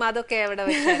കണ്ടുമുട്ടിയതും അതൊക്കെ എവിടെ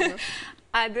വെച്ചായിരുന്നു?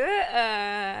 അത്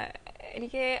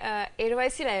എനിക്ക് 7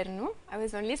 വയസ്സിലായിരുന്നു. I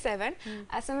was only 7.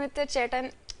 ആ സമയത്ത് ചേട്ടൻ,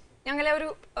 ഞങ്ങളെ ഒരു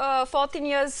 14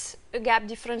 years ഗ്യാപ്പ്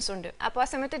ഡിഫറൻസ് ഉണ്ട്. അപ്പോൾ ആ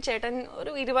സമയത്ത് ചേട്ടൻ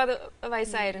ഒരു 20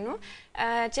 വയസ്സായിരുന്നു.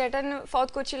 ചേട്ടൻ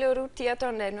ഫോർത്ത് കൊച്ചിയിലെ ഒരു തിയേറ്റർ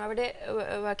ഉണ്ടായിരുന്നു, അവിടെ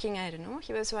വർക്കിംഗ് ആയിരുന്നു.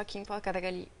 He was working for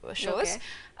Kathakali shows.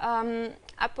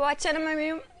 അപ്പോൾ അച്ഛനും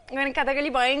അമ്മയും അങ്ങനെ കഥകളി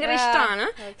ഭയങ്കര ഇഷ്ടമാണ്.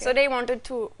 So they wanted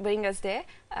to bring us there.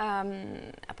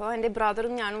 അപ്പോൾ എൻ്റെ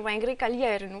ബ്രദറും ഞാനും ഭയങ്കര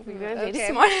കളിയായിരുന്നു. Very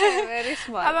small.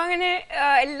 അപ്പൊ അങ്ങനെ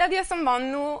എല്ലാ ദിവസം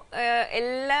വന്നു,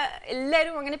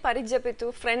 എല്ലാരും അങ്ങനെ പരിചയപ്പെട്ടു,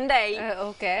 ഫ്രണ്ടായി.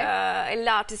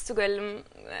 എല്ലാ ആർട്ടിസ്റ്റുകളും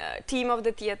ടീം ഓഫ് ദ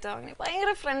തിയേറ്റർ അങ്ങനെ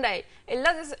ഭയങ്കര ഫ്രണ്ടായി.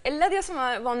 എല്ലാ ദിവസം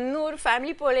വന്നു, ഒരു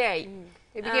ഫാമിലി പോലെയായി.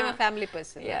 You became a family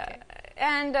person. Yeah.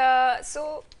 And so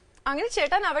അങ്ങനെ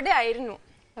ചേട്ടൻ അവിടെ ആയിരുന്നു.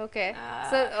 Okay.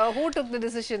 So who took the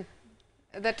decision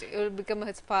that you will become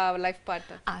his life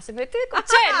partner? ആ സമയത്ത്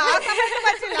കൊച്ചായിരുന്നു.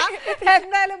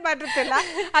 എന്തായാലും പറ്റത്തില്ല,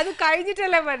 അത്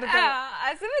കഴിഞ്ഞിട്ടല്ലേ പറ്റത്തില്ല. ആ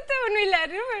സമയത്ത്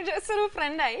ഒന്നുമില്ലായിരുന്നു, ഒരു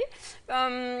ഫ്രണ്ടായി.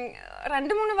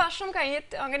 2-3 വർഷം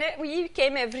കഴിഞ്ഞിട്ട് അങ്ങനെ we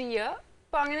came every year.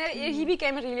 അപ്പൊ അങ്ങനെ he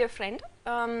became really a friend.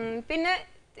 പിന്നെ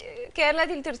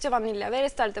കേരളത്തിൽ തിരിച്ചു വന്നില്ല, വേറെ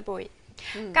സ്ഥലത്ത് പോയി.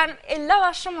 കാരണം എല്ലാ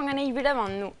വർഷവും അങ്ങനെ ഇവിടെ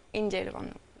വന്നു, ഇന്ത്യയിൽ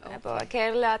വന്നു. അപ്പോൾ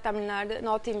കേരള, തമിഴ്നാട്,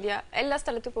 നോർത്ത് ഇന്ത്യ എല്ലാ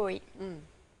സ്ഥലത്തും പോയി.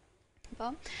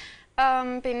 അപ്പം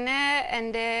പിന്നെ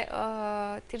എൻ്റെ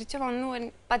തിരിച്ചു വന്നു.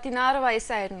 16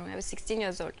 വയസ്സായിരുന്നു, 16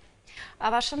 years old. ആ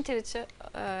വർഷം തിരിച്ച്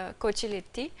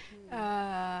കൊച്ചിയിലെത്തി.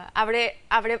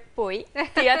 അവിടെ പോയി,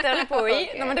 തിയേറ്ററിൽ പോയി,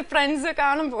 നമ്മുടെ ഫ്രണ്ട്സ്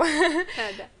കാണുമ്പോൾ.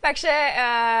 പക്ഷെ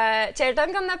ചേട്ടൻ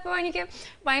കന്നപ്പോൾ എനിക്ക്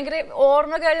ഭയങ്കര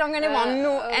ഓർമ്മകൾ അങ്ങനെ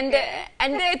വന്നു.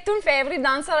 എൻ്റെ ഏറ്റവും ഫേവറേറ്റ്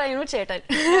ഡാൻസർ ആയിരുന്നു ചേട്ടൻ.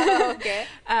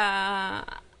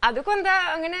 അതുകൊണ്ട്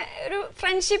അങ്ങനെ ഒരു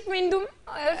ഫ്രണ്ട്ഷിപ്പ്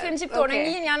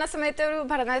തുടങ്ങി. ഞാൻ ആ സമയത്ത് ഒരു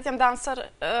ഭരതനാട്യം ഡാൻസർ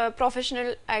പ്രൊഫഷണൽ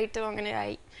ആയിട്ട് അങ്ങനെ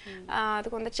ആയി.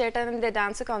 അതുകൊണ്ട് ചേട്ടൻ്റെ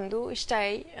ഡാൻസ് കണ്ടു,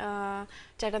 ഇഷ്ടമായി.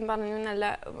 ചേട്ടൻ പറഞ്ഞു നല്ല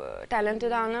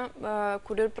ടാലൻറ്റഡ് ആണ്,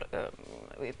 കൂടുതൽ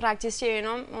പ്രാക്ടീസ്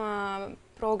ചെയ്യണം,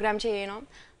 പ്രോഗ്രാം ചെയ്യണം.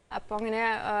 അപ്പോൾ അങ്ങനെ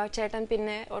ചേട്ടൻ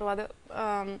പിന്നെ ഒരുപാട്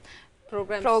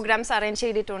പ്രോഗ്രാംസ് അറേഞ്ച്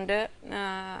ചെയ്തിട്ടുണ്ട്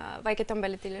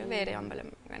വൈക്കത്തമ്പലത്തിൽ, വേറെ അമ്പലം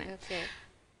അങ്ങനെ.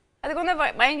 അതുകൊണ്ട്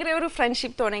ഭയങ്കര ഒരു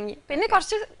ഫ്രണ്ട്ഷിപ്പ് തുടങ്ങി. പിന്നെ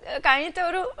കുറച്ച് കഴിഞ്ഞിട്ട്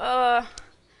ഒരു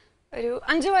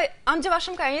 5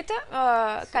 വർഷം കഴിഞ്ഞിട്ട്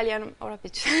കല്യാണം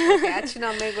ഉറപ്പിച്ചു. അച്ഛനും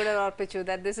അമ്മയും കൂടെ ഉറപ്പിച്ചു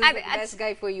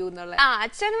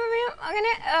അച്ഛനും അമ്മയും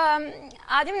അങ്ങനെ.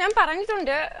 ആദ്യം ഞാൻ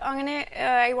പറഞ്ഞിട്ടുണ്ട് അങ്ങനെ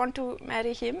I want to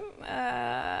marry him.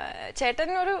 ചേട്ടൻ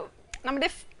ഒരു നമ്മുടെ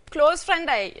ക്ലോസ്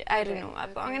ഫ്രണ്ട് ആയിരുന്നു.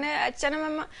 അപ്പൊ അങ്ങനെ അച്ഛനും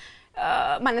അമ്മ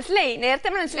മനസ്സിലായി, നേരത്തെ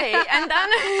മനസ്സിലായി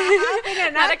എന്താണ്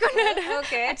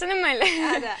അച്ഛനമ്മല്ലേ.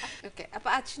 അപ്പൊ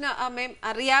അച്ഛനും അമ്മയും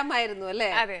അറിയാമായിരുന്നു അല്ലേ?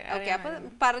 അപ്പൊ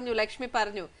പറഞ്ഞു, ലക്ഷ്മി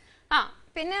പറഞ്ഞു.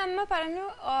 പിന്നെ അമ്മ പറഞ്ഞു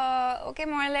ഓക്കെ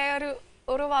മോളെ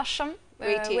ഒരു വർഷം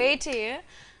വെയിറ്റ് ചെയ്യ്.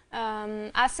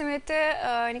 ആ സമയത്ത്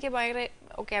എനിക്ക് ഭയങ്കര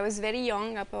okay, I was very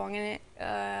young. അപ്പോൾ അങ്ങനെ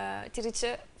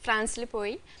തിരിച്ച് ഫ്രാൻസിൽ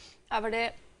പോയി. അവിടെ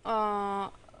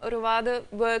ഒരുപാട്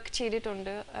വർക്ക്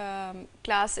ചെയ്തിട്ടുണ്ട്,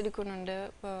 ക്ലാസ് എടുക്കുന്നുണ്ട്,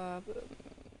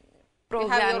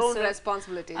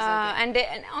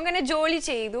 അങ്ങനെ ജോലി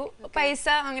ചെയ്തു, പൈസ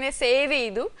അങ്ങനെ സേവ്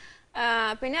ചെയ്തു.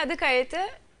 പിന്നെ അത് കഴിഞ്ഞിട്ട്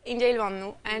ഇന്ത്യയിൽ വന്നു.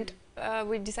 And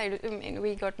we decided,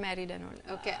 we got married and all.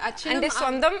 Okay. എന്റെ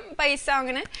സ്വന്തം പൈസ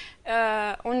അങ്ങനെ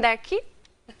ഉണ്ടാക്കി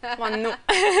വന്നു.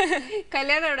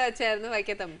 കല്യാണം എവിടെ വെച്ചായിരുന്നു?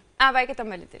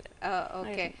 വൈക്കത്തമ്പലത്തിൽ.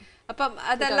 ഓക്കെ. അപ്പം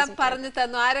അതെല്ലാം പറഞ്ഞു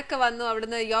തന്നു. ആരൊക്കെ വന്നു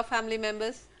അവിടുന്ന്? Your family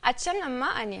members? അച്ഛൻ, അമ്മ,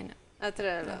 അനിയൻ,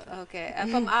 അത്രേ ഉള്ളൂ. ഓക്കെ.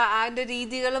 അപ്പം അതിന്റെ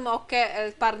രീതികളും ഒക്കെ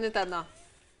പറഞ്ഞു തന്നോ?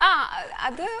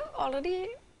 അത് ഓൾറെഡി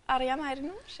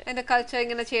അറിയാമായിരുന്നു. എന്റെ കൾച്ചർ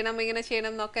ഇങ്ങനെ ചെയ്യണം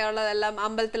എന്നൊക്കെ ഉള്ളതെല്ലാം,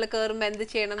 അമ്പലത്തിൽ കയറുമ്പോ എന്ത്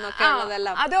ചെയ്യണം എന്നൊക്കെ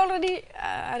ഉള്ളതെല്ലാം അത് ഓൾറെഡി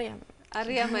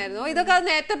അറിയാമായിരുന്നു. ഇതൊക്കെ അത്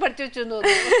നേരത്തെ പഠിച്ചു വെച്ചു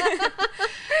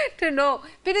തോന്നുന്നു.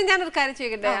 പിന്നെ ഞാനൊരു കാര്യം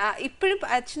ചോദിക്കട്ടെ, ഇപ്പോഴും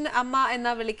അച്ഛൻ അമ്മ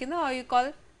എന്നാ വിളിക്കുന്നത്? യു കോൾ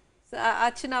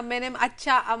അച്ഛനും അമ്മേനെയും അച്ഛ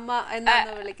അമ്മ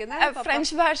എന്നാണ് വിളിക്കുന്നത്?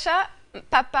 ഫ്രഞ്ച് ഭാഷ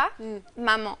പപ്പ,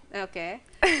 മമ്മോ. Okay.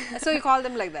 So you call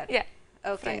them like that?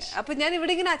 Okay. അപ്പൊ ഞാൻ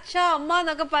ഇവിടെ ഇങ്ങനെ അച്ഛ അമ്മ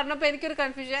എന്നൊക്കെ പറഞ്ഞപ്പോ എനിക്കൊരു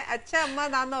കൺഫ്യൂഷൻ, അച്ഛ അമ്മ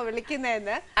എന്നാണോ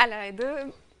വിളിക്കുന്നതെന്ന്. അല്ല, ഇത്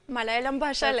മലയാളം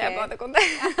ഭാഷ അല്ലേ, അപ്പൊ അതൊക്കെ.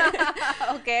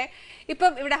 ഓക്കെ.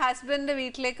 ഇപ്പം ഇവിടെ ഹസ്ബൻഡിന്റെ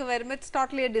വീട്ടിലേക്ക് വരുമ്പോ ഇറ്റ്സ്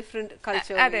ടോട്ടലി ഡിഫറെന്റ്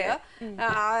കൾച്ചർ.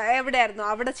 എവിടെയായിരുന്നു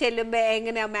അവിടെ ചെല്ലുമ്പോ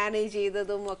എങ്ങനെയാ മാനേജ്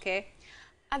ചെയ്തതും ഒക്കെ?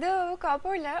 അത്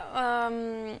കുഴപ്പമില്ല.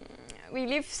 We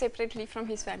live separately from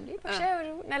his family. പക്ഷെ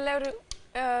ഒരു നല്ലൊരു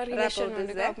റിലേഷൻ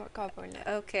ഉണ്ട്, കുഴപ്പമില്ല.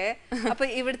 ഓക്കെ. അപ്പൊ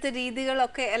ഇവിടുത്തെ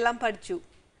രീതികളൊക്കെ എല്ലാം പഠിച്ചു?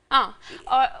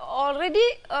 ഓൾറെഡി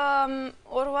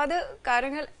ഒരുപാട്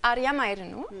കാര്യങ്ങൾ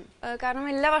അറിയാമായിരുന്നു. കാരണം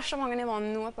എല്ലാ വർഷവും അങ്ങനെ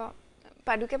വന്നു. അപ്പൊ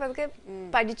പതുക്കെ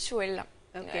പഠിച്ചു എല്ലാം.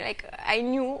 Like I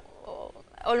new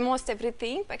almost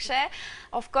everything. പക്ഷെ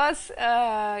ഓഫ് കോഴ്സ്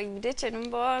ഇവിടെ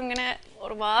ചെല്ലുമ്പോ അങ്ങനെ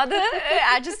ഒരുപാട്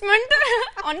അഡ്ജസ്റ്റ്മെന്റ്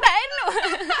ഉണ്ടായിരുന്നു.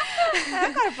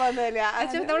 കുഴപ്പമൊന്നുമില്ല,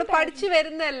 നമ്മൾ പഠിച്ചു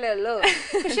വരുന്നല്ലേ ഉള്ളൂ.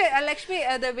 പക്ഷെ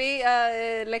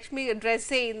ലക്ഷ്മി ഡ്രസ്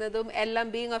ചെയ്യുന്നതും എല്ലാം,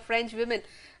 ബീങ് എ ഫ്രഞ്ച് വിമൻ,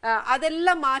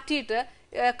 അതെല്ലാം മാറ്റിയിട്ട്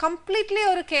കംപ്ലീറ്റ്ലി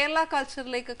ഒരു കേരള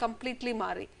കൾച്ചറിലേക്ക് കംപ്ലീറ്റ്ലി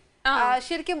മാറി.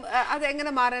 ശരിക്കും അത്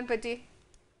എങ്ങനെ മാറാൻ പറ്റി?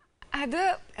 അത്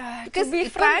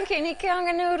ഫ്രാങ്ക് എനിക്ക്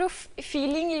അങ്ങനെ ഒരു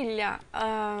ഫീലിംഗ് ഇല്ല.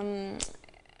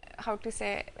 ഹൗ ടു സേ,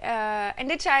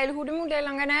 എൻ്റെ ചൈൽഡ്ഹുഡ് മുതൽ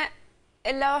അങ്ങനെ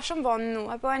എല്ലാ വർഷം വന്നു.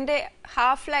 അപ്പോൾ എൻ്റെ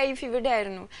ഹാഫ് ലൈഫ് ഇവിടെ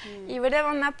ആയിരുന്നു. ഇവിടെ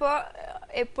വന്നപ്പോൾ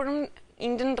എപ്പോഴും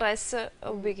ഇന്ത്യൻ ഡ്രസ്സ്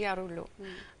ഉപയോഗിക്കാറുള്ളൂ.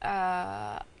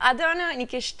 അതാണ്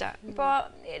എനിക്കിഷ്ടം. ഇപ്പോൾ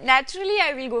naturally I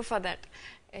will go for that.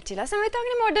 ചില സമയത്ത്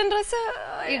അങ്ങനെ മോഡേൺ ഡ്രസ്സ്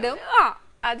ഇടും.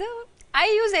 അത് I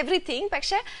use everything.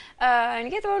 പക്ഷെ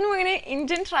എനിക്ക് തോന്നുന്നു അങ്ങനെ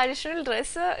ഇന്ത്യൻ ട്രഡീഷണൽ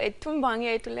ഡ്രസ്സ് ഏറ്റവും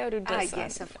ഭംഗിയായിട്ടുള്ള ഒരു dress.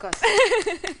 Yes, of course.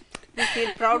 We feel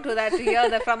proud to hear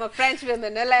that from a French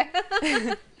woman, അല്ലേ?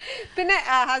 പിന്നെ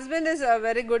husband is A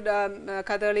very good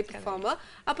Kathakali performer.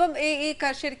 അപ്പം ഈ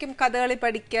ശരിക്കും കഥകളി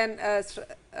പഠിക്കാൻ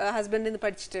ഹസ്ബൻഡിൽ നിന്ന്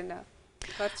പഠിച്ചിട്ടുണ്ടോ?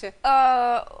 കുറച്ച്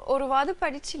ഒരുപാട്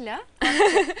പഠിച്ചില്ല,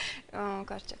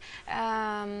 കുറച്ച്.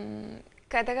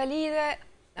 കഥകളിയിലെ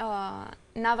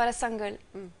നവരസങ്ങൾ,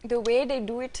 the way they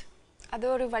do it,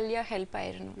 അതൊരു വലിയ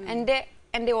ഹെൽപ്പായിരുന്നു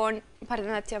എന്റെ ഓൺ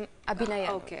ഭരതനാട്യം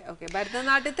അഭിനയം.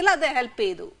 ഭരതനാട്യത്തിൽ അത് ഹെൽപ്പ്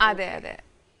ചെയ്തു. അതെ അതെ,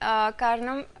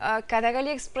 കാരണം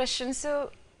കഥകളി എക്സ്പ്രഷൻസ്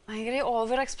ഭയങ്കര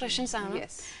ഓവർ എക്സ്പ്രഷൻസ് ആണ്.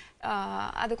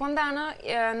 അതുകൊണ്ടാണ്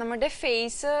നമ്മുടെ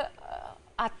ഫേസ്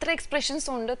അത്ര എക്സ്പ്രഷൻസ്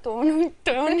ഉണ്ട്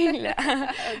തോന്നില്ല.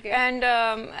 ആൻഡ്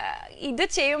ഇത്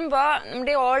ചെയ്യുമ്പോ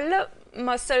നമ്മുടെ ഓൾ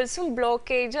മസിൽസും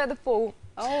ബ്ലോക്കേജ് അത് പോവും.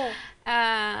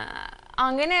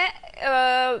 അങ്ങനെ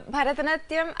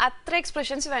ഭരതനാട്യം അത്ര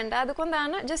എക്സ്പ്രഷൻസ് വേണ്ട,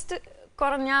 അതുകൊണ്ടാണ് ജസ്റ്റ്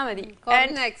കുറഞ്ഞാ മതി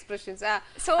എക്സ്പ്രഷൻസ്.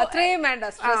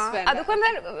 അതുകൊണ്ട്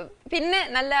പിന്നെ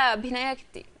നല്ല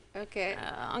അഭിനയത്തി.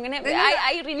 അങ്ങനെ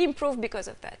I really improved because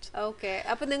of that. Okay.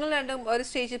 അപ്പോൾ നിങ്ങൾ രണ്ടും ഒരു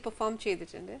സ്റ്റേജിൽ പെർഫോം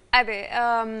ചെയ്തിട്ടുണ്ട്? അതെ,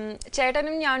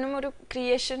 ചേട്ടനും ഞാനും ഒരു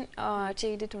ക്രിയേഷൻ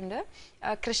ചെയ്തിട്ടുണ്ട്,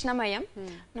 കൃഷ്ണമയം.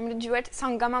 നമ്മുടെ ഡ്യുവറ്റ്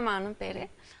സംഗമമാണ് പേര്.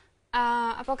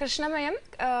 അപ്പോൾ കൃഷ്ണമയം,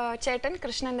 ചേട്ടൻ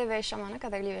കൃഷ്ണന്റെ വേഷമാണ്,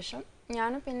 കഥകളി വേഷം.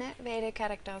 ഞാനും പിന്നെ വേറെ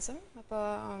ക്യാരക്ടേഴ്സും. അപ്പോൾ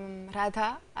രാധ,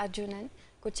 അർജുനൻ,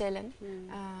 കുചേലൻ,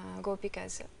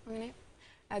 ഗോപികാസ്, അങ്ങനെ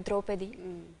ദ്രൗപദി.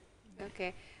 ഓക്കെ.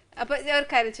 അപ്പൊ ഒരു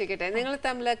കാര്യം ചോദിക്കട്ടെ, നിങ്ങൾ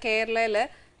തമ്മിൽ കേരളയില്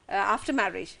ആഫ്റ്റർ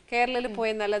മാരേജ് കേരളയിൽ പോയ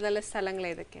നല്ല നല്ല സ്ഥലങ്ങൾ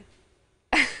ഏതൊക്കെയാ?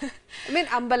 I mean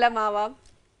അമ്പലമാവാം.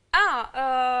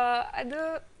 അത്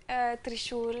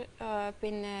തൃശ്ശൂർ,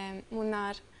 പിന്നെ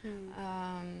മൂന്നാർ,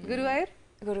 ഗുരുവായൂർ.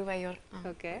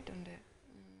 ഓക്കെ.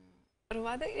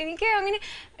 ഒരുപാട് എനിക്ക് അങ്ങനെ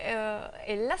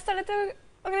എല്ലാ സ്ഥലത്തും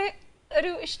അങ്ങനെ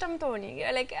ഒരു ഇഷ്ടം തോന്നി.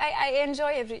 Like I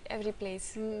enjoy every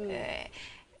place.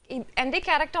 എൻ്റെ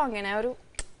ക്യാരക്ടർ അങ്ങനെ ഒരു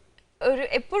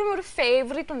എപ്പോഴും ഒരു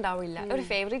ഫേവറേറ്റ് ഉണ്ടാവില്ല, ഒരു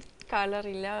ഫേവറേറ്റ് കളർ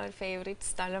ഇല്ല, ഒരു ഫേവറേറ്റ്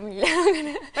സ്ഥലം ഇല്ല.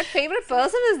 But favorite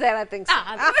person is there, I think so.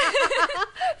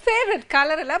 Favorite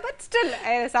color illa, but still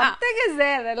something is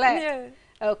there, അല്ലേ?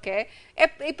 ഓക്കെ.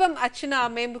 ഇപ്പം അച്ഛനും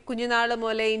അമ്മയും കുഞ്ഞുനാള്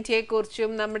മുതലേ ഇന്ത്യയെ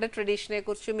കുറിച്ചും നമ്മുടെ ട്രഡീഷനെ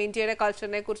കുറിച്ചും ഇന്ത്യയുടെ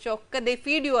കൾച്ചറിനെ കുറിച്ചും ഒക്കെ they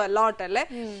feed you a lot, അല്ലേ?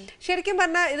 ശരിക്കും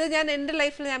പറഞ്ഞാൽ ഇത് ഞാൻ എൻ്റെ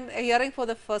ലൈഫിൽ ഞാൻ hearing for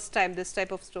the first time this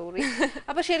type of story.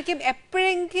 അപ്പൊ ശരിക്കും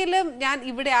എപ്പോഴെങ്കിലും ഞാൻ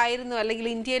ഇവിടെ ആയിരുന്നു അല്ലെങ്കിൽ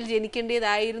ഇന്ത്യയിൽ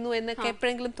ജനിക്കേണ്ടതായിരുന്നു എന്നൊക്കെ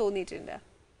എപ്പോഴെങ്കിലും തോന്നിയിട്ടുണ്ട്?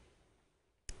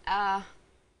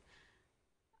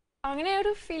 അങ്ങനെ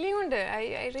ഒരു ഫീലിംഗ് ഉണ്ട്.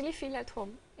 I really feel at home.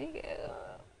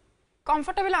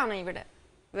 Comfortable ആണ് ഇവിടെ.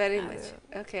 Very much.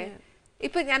 ഓക്കെ.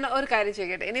 ഇപ്പൊ ഞാൻ ഒരു കാര്യം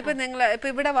ചോദിക്കട്ടെ, ഇനിയിപ്പോ നിങ്ങൾ ഇപ്പൊ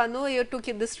ഇവിടെ വന്നു, U to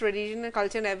keep this tradition,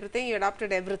 culture, everything, U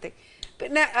adopted everything.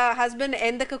 പിന്നെ ഹസ്ബൻഡ്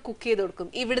എന്തൊക്കെ കുക്ക് ചെയ്ത് കൊടുക്കും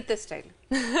ഇവിടുത്തെ style?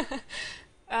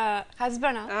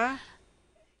 Husband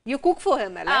you cook for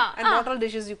him, അല്ലേ? And what all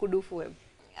dishes you could do for him?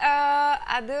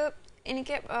 അത്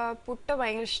എനിക്ക് പുട്ട്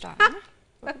ഭയങ്കര ഇഷ്ടമാണ്.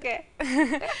 ഓക്കെ.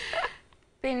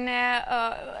 പിന്നെ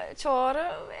ചോറ്,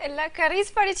 എല്ലാ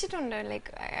കറീസ് പഠിച്ചിട്ടുണ്ട്. Like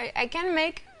I can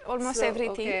make almost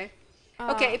everything.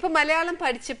 Okay. ഇപ്പൊ Malayalam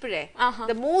പഠിച്ചപ്പോഴേ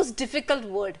the most difficult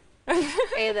word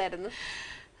ഏതായിരുന്നു?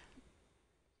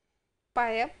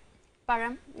 പഴം.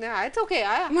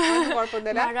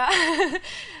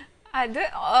 അത്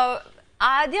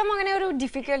ആദ്യം അങ്ങനെ ഒരു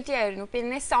ഡിഫിക്കൽറ്റി ആയിരുന്നു.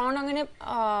 പിന്നെ സൗണ്ട് അങ്ങനെ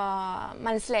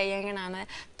മനസ്സിലായി എങ്ങനെയാണ്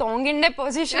തോങ്ങിന്റെ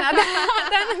പൊസിഷൻ.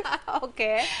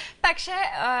 പക്ഷെ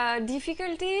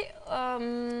ഡിഫിക്കൽറ്റി,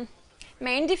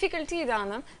 മെയിൻ ഡിഫിക്കൽറ്റി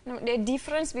ഇതാണ്,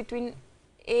 ഡിഫറൻസ് ബിറ്റ്വീൻ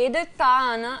ഏത്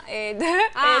താണ് ഏത്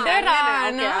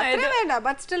റാണ്.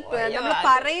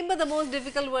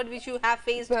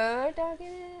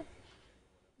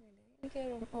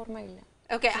 ഓർമ്മയില്ല.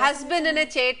 ഓക്കെ. ഹസ്ബൻഡിനെ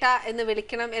ചേട്ടാ എന്ന്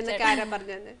വിളിക്കണം എന്നൊക്കെ ആരാ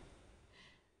പറഞ്ഞത്?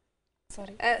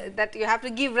 Sorry. That you have to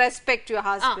give respect to your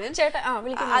husband.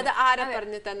 അത് ആരാ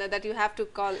പറഞ്ഞു തന്നെ? That you have to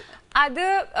call. അത്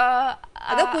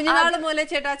കുഞ്ഞുനാള് മുതലേ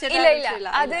ചേട്ടാ ചേട്ടാ? ഇല്ല,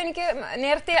 അത് എനിക്ക്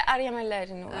നേരത്തെ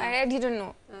അറിയാമല്ലായിരുന്നു. I didn't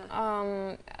know.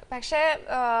 പക്ഷെ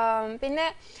പിന്നെ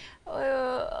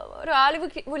ഒരാള്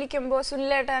വിളിക്കുമ്പോ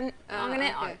സുല്ലേട്ടൻ, അങ്ങനെ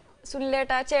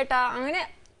സുല്ലേട്ട, ചേട്ടാ, അങ്ങനെ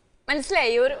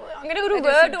മനസ്സിലായി. അങ്ങനെ ഒരു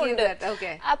വേർഡ് ഉണ്ട്.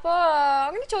 അപ്പൊ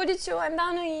അങ്ങനെ ചോദിച്ചു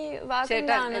എന്താണ് ഈ വാക്ക്,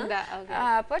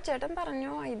 അപ്പൊ ചേട്ടൻ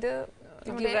പറഞ്ഞു ഇത്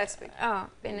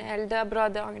പിന്നെ എൽഡർ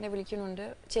ബ്രദർ അങ്ങനെ വിളിക്കുന്നുണ്ട്,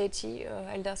 ചേച്ചി,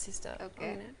 എൽഡർ സിസ്റ്റർ.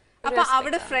 അപ്പൊ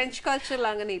അവിടെ ഫ്രഞ്ച് കൾച്ചറിൽ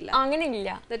അങ്ങനെ ഇല്ല? അങ്ങനെ ഇല്ല,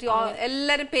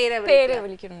 എല്ലാരും പേര്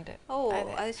വിളിക്കുന്നുണ്ട്.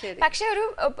 പക്ഷെ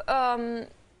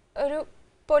ഒരു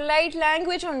പൊലൈറ്റ്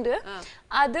ലാംഗ്വേജ് ഉണ്ട്.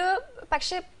 അത്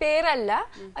പക്ഷെ പേരല്ല,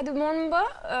 അത് മുമ്പ്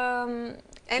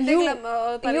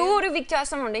യു ഒരു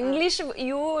വ്യത്യാസമുണ്ട്. ഇംഗ്ലീഷ്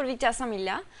യു ഒരു വ്യത്യാസമില്ല,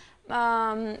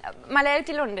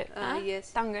 മലയാളത്തിലുണ്ട്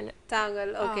താങ്കൾ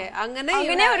അങ്ങനെ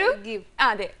ഒരു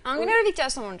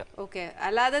വ്യത്യാസമുണ്ട്.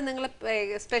 അല്ലാതെ നിങ്ങൾ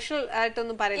സ്പെഷ്യൽ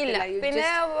ആയിട്ടൊന്നും പറയില്ല. പിന്നെ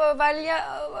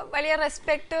വലിയ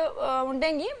റെസ്പെക്ട്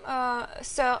ഉണ്ടെങ്കിൽ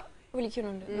സർ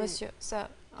വിളിക്കുന്നുണ്ട്, monsieur, sir,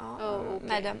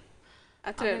 madam.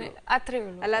 അത്രേ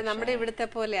ഉള്ളൂ. അല്ല നമ്മുടെ ഇവിടുത്തെ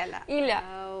പോലെ അല്ല. ഇല്ല,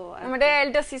 നമ്മുടെ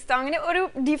എൽഡർ സിസ്റ്റർ അങ്ങനെ ഒരു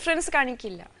ഡിഫറൻസ്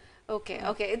കാണിക്കില്ല.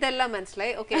 ഇതെല്ലാം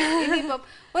മനസ്സിലായി. ഇനിയിപ്പം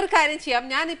ഒരു കാര്യം ചെയ്യാം.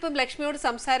 ഞാനിപ്പം ലക്ഷ്മിയോട്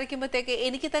സംസാരിക്കുമ്പോഴത്തേക്ക്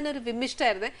എനിക്ക് തന്നെ ഒരു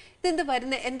വിമിഷ്ടായിരുന്നു. ഇതെന്ത്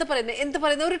പറയുന്നത്, എന്ത്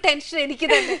പറയുന്നത് ഒരു ടെൻഷൻ എനിക്ക്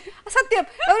തന്നെ. സത്യം,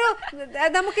 ഒരു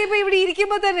നമുക്കിപ്പോ ഇവിടെ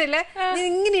ഇരിക്കുമ്പോ തന്നെ അല്ലേ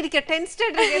ഇങ്ങനെ ഇരിക്കുക, ടെൻസ്ഡ്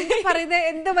ആയിട്ട് എന്ത് പറയുന്നത്,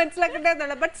 എന്ത് മനസ്സിലാക്കണ്ടേ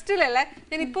എന്നുള്ള. ബട്ട് സ്റ്റിൽ അല്ലേ,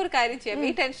 ഞാൻ ഇപ്പൊ ഒരു കാര്യം ചെയ്യാം.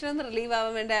 ഈ ടെൻഷൻ ഒന്ന് റിലീവ്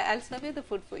ആവാൻ വേണ്ടി I'll serve you the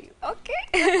food for you. Okay.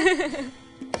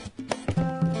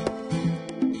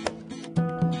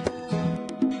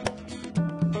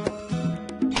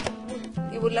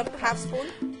 Would love to have spoon?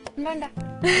 വേണ്ട.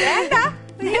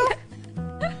 അയ്യോ,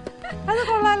 അത്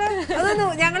കൊള്ളാലോ. അതൊന്ന്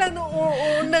ഞങ്ങളൊന്ന്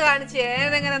ഉണ്ട് കാണിച്ച്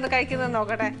ഏതെങ്ങനെ ഒന്ന് കഴിക്കുന്നത്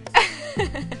നോക്കട്ടെ.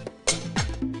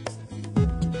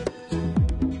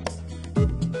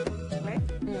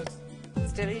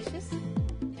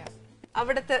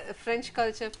 അവിടുത്തെ ഫ്രഞ്ച്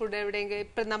കൾച്ചർ ഫുഡ് എവിടെയെങ്കിലും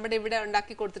ഇപ്പൊ നമ്മുടെ ഇവിടെ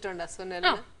ഉണ്ടാക്കി കൊടുത്തിട്ടുണ്ടോ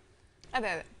സുനലിന്?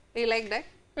 അതെ. You like that?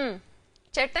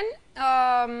 ചേട്ടൻ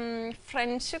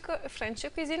ഫ്രഞ്ച്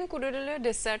ക്വിസിൻ കൂടുതൽ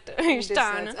ഡെസേർട്ട്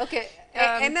ഇഷ്ടമാണ്.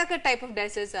 എന്നൊക്കെ ടൈപ്പ് ഓഫ്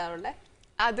ഡെസേർട്ട്സ് ആണുള്ളത്?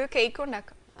 അത് കേക്ക്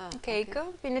ഉണ്ടാക്കാം. കേക്ക്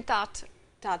പിന്നെ ടാർട്ട്.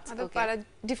 പല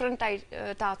ഡിഫറെന്റ്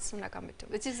ടാർട്ട്സ് ഉണ്ടാക്കാൻ പറ്റും.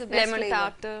 Lemon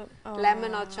tart,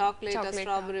 lemon or chocolate or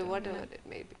strawberry, whatever it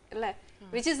may be. അല്ലേ?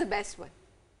 Which is the best one?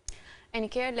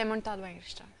 എനിക്ക് ലെമൺ ടാർട്ട് ഭയങ്കര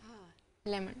ഇഷ്ടമാണ്.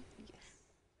 ലെമൺ.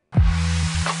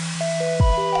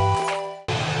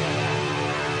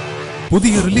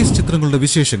 പുതിയ റിലീസ് ചിത്രങ്ങളുടെ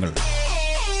വിശേഷങ്ങൾ,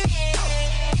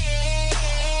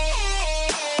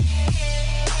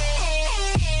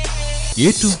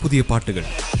 ഏറ്റവും പുതിയ പാട്ടുകൾ,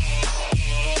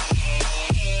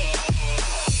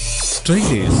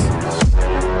 ട്രെയിലേഴ്സ്,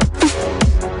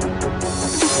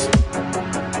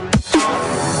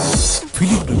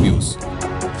 ഫിലിം റിവ്യൂസ്,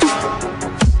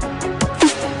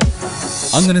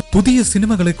 അങ്ങനെ പുതിയ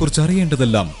സിനിമകളെ കുറിച്ച്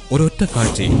അറിയേണ്ടതെല്ലാം ഒരൊറ്റ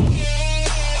കാഴ്ചയിൽ.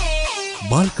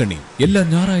 ബാൽക്കണി എല്ലാ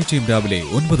ഞായറാഴ്ചയും രാവിലെ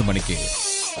 9 മണിക്ക്.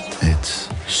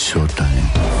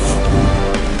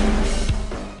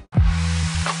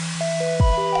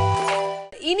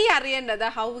 ഇനി അറിയേണ്ടത്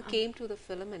how you came to the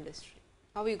film industry,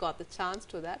 how you got the chance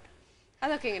to that.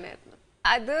 അതൊക്കെ എങ്ങനെയായിരുന്നു?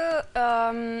 അത്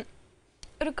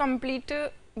ഒരു കംപ്ലീറ്റ്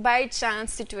ബൈ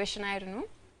ചാൻസ് സിറ്റുവേഷൻ ആയിരുന്നു.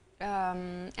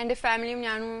 എൻ്റെ ഫാമിലിയും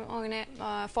ഞാനും അങ്ങനെ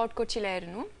ഫോർട്ട്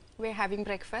കൊച്ചിയിലായിരുന്നു. V having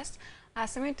breakfast. ആ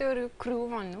സമയത്ത് ഒരു ക്രൂ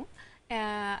വന്നു.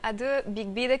 അത്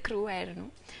ബിഗ് ബിയുടെ ക്രൂ ആയിരുന്നു.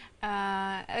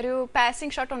 ഒരു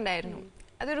പാസിംഗ് ഷോട്ട് ഉണ്ടായിരുന്നു.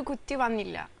 അതൊരു കുട്ടി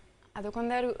വന്നില്ല.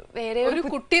 അതുകൊണ്ട് വേറെ ഒരു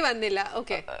കുട്ടി വന്നില്ല.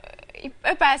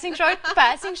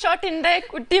 പാസിംഗ് ഷോട്ടിന്റെ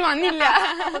കുട്ടി വന്നില്ല.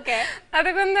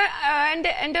 അതുകൊണ്ട്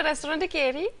എന്റെ റെസ്റ്റോറന്റ്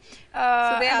കയറി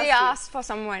ആസ്ക് ഫോർ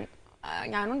സംവൺ.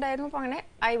 ഞാനുണ്ടായിരുന്നു. അപ്പൊ അങ്ങനെ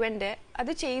ഐ വെന്റ്.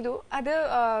 അത് ചെയ്തു. അത്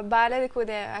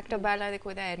ആക്ടർ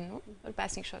ബാലാദിക്കൂത ആയിരുന്നു ഒരു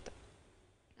പാസിംഗ് ഷോട്ട്.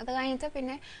 അത് കഴിഞ്ഞിട്ട്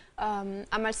പിന്നെ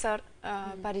അമൽ സാർ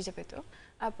പരിചയപ്പെട്ടു.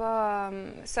 അപ്പോൾ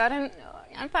സാർ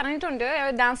ഞാൻ പറഞ്ഞിട്ടുണ്ട്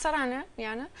ഡാൻസറാണ്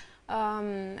ഞാൻ.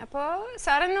 അപ്പോൾ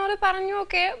സാർ എന്നോട് പറഞ്ഞു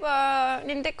ഓക്കെ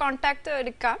നിന്റെ കോണ്ടാക്ട്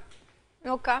എടുക്കാം,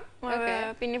 നോക്കാം,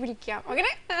 പിന്നെ വിളിക്കാം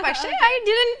അങ്ങനെ. പക്ഷെ ഐ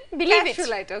ഡിഡ്ന്റ് ബിലീവ്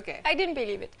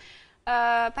ഇറ്റ്.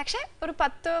 പക്ഷെ ഒരു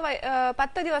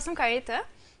 10 ദിവസം കഴിഞ്ഞിട്ട്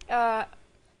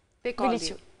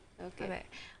വിളിച്ചു. അതെ,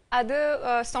 അത്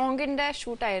സോങ്ങിന്റെ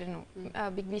ഷൂട്ടായിരുന്നു,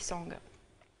 ബിഗ് ബി സോങ്.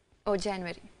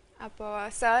 ജാനുവരി. അപ്പോൾ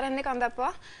സാർ എന്നെ കണ്ടപ്പോൾ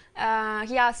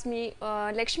ഹി ആസ്ക്ഡ് മീ,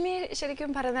 ലക്ഷ്മി ശരിക്കും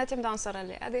ഭരതനാട്യം ഡാൻസർ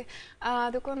അല്ലേ,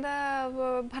 അതുകൊണ്ട്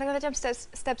ഭരതനാട്യം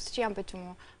സ്റ്റെപ്സ് ചെയ്യാൻ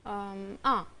പറ്റുമോ?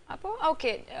 അപ്പോൾ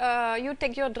okay, you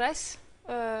take your dress,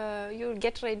 you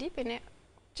get ready, പിന്നെ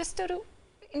ജസ്റ്റ് ഒരു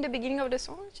in the beginning of the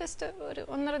song just ഒരു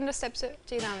 1-2 സ്റ്റെപ്സ്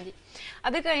ചെയ്താൽ മതി.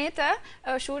 അത് കഴിഞ്ഞിട്ട്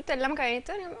ഷൂട്ട് എല്ലാം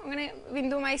കഴിഞ്ഞിട്ട് അങ്ങനെ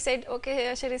വിന്ദുമായി സെഡ് ഓക്കെ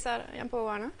ശരി സാർ ഞാൻ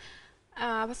പോവാണ്.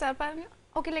 അപ്പോൾ സാർ പറഞ്ഞു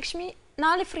ഓക്കെ ലക്ഷ്മി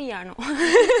നാളെ ഫ്രീ ആണോ?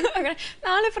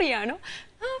 നാളെ ഫ്രീ ആണോ?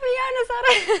 ഫ്രീ ആണ്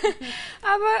സാറേ.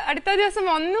 അപ്പോൾ അടുത്ത ദിവസം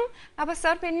വന്നു. അപ്പോൾ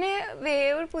സാർ പിന്നെ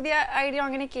ഒരു പുതിയ ഐഡിയ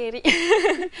അങ്ങനെ കയറി.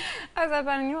 അപ്പോൾ സാർ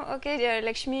പറഞ്ഞു ഓക്കെ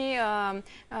ലക്ഷ്മി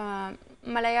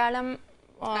മലയാളം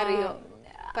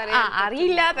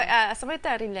അറിയില്ല, സമയത്ത്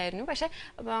അറിയില്ലായിരുന്നു. പക്ഷെ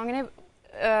അങ്ങനെ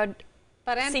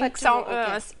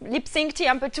ലിപ് സിങ്ക്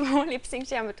ചെയ്യാൻ പറ്റുമോ?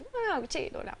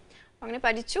 ചെയ്തോളാം. അങ്ങനെ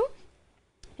പഠിച്ചു.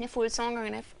 പിന്നെ ഫുൾ സോങ്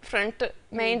അങ്ങനെ ഫ്രണ്ട്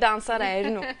മെയിൻ ഡാൻസർ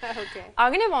ആയിരുന്നു.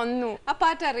 അങ്ങനെ വന്നു. ആ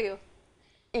പാട്ട് അറിയോ?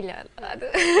 ഇല്ല. അത്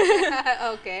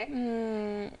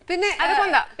പിന്നെ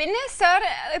അതുകൊണ്ടാ. പിന്നെ സാർ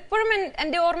എപ്പോഴും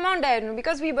എന്റെ ഓർമ്മ ഉണ്ടായിരുന്നു,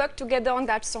 because we work together on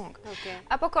that song.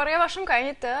 അപ്പൊ കുറെ വർഷം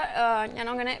കഴിഞ്ഞിട്ട് ഞാൻ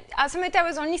അങ്ങനെ ആ സമയത്ത് ഐ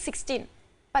വാസ് ഓൺലി 16.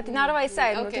 16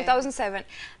 വയസ്സായിരുന്നു 2007.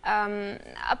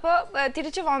 അപ്പോൾ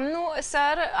തിരിച്ചു വന്നു.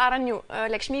 സാർ അറിഞ്ഞു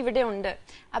ലക്ഷ്മി ഇവിടെ ഉണ്ട്.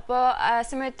 അപ്പോൾ ആ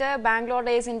സമയത്ത് ബാംഗ്ലൂർ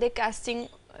ഡേയ്സിന്റെ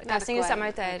കാസ്റ്റിംഗ്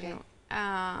സമയത്തായിരുന്നു.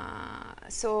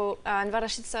 സോ അൻവർ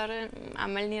റഷീദ് സാറ്,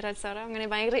 അമൽ നീരജ് സാറ് അങ്ങനെ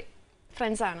ഭയങ്കര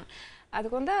ഫ്രണ്ട്സാണ്.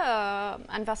 അതുകൊണ്ട്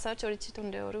അൻവർ സാർ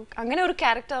ചോദിച്ചിട്ടുണ്ട് അങ്ങനെ ഒരു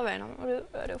ക്യാരക്ടർ വേണം,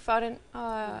 ഒരു ഫോറിൻ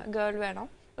ഗേൾ വേണം,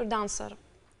 ഒരു ഡാൻസർ.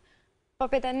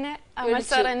 അപ്പോൾ തന്നെ അമൽ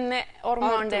സാർ എന്നെ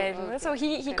ഓർമ്മ ഉണ്ടായിരുന്നു. So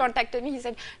he contacted me. He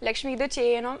said Lakshmi ഇത്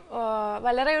ചെയ്യണം,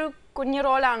 വളരെ ഒരു കുഞ്ഞു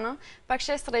റോളാണ്,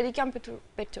 പക്ഷെ ശ്രദ്ധിക്കാൻ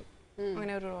പറ്റും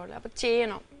അങ്ങനെ ഒരു റോൾ, അപ്പോൾ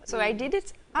ചെയ്യണം. So I did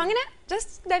it. അങ്ങനെ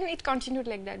just then it continued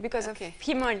like that because of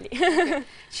him only.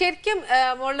 ശരിക്കും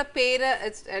മോളുടെ പേര്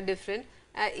ഡിഫറെന്റ്.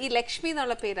 ഈ ലക്ഷ്മി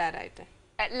എന്നുള്ള പേര് ആരായിട്ട്?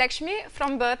 ലക്ഷ്മി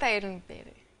ഫ്രം ബർത്ത് ആയിരുന്നു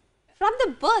പേര്. From the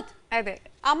birth? അതെ.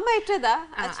 അമ്മ ഇട്ടതാ?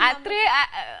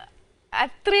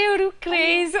 അത്രയൊരു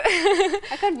craze.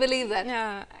 I can't believe that.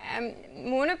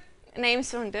 3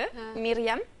 names ഉണ്ട്.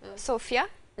 Miriam, Sophia,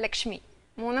 Lakshmi.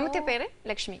 3ാമത്തെ പേര്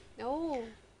ലക്ഷ്മി.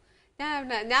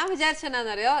 ഞാൻ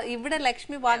വിചാരിച്ചെന്നാന്നറിയോ ഇവിടെ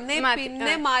ലക്ഷ്മി വന്നേ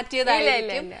പിന്നെ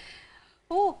മാറ്റിയതായിരിക്കും.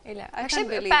 ഇല്ല, പക്ഷെ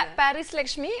പാരീസ്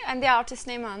ലക്ഷ്മി എന്റെ ആർട്ടിസ്റ്റ്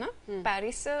നെയിം ആണ്.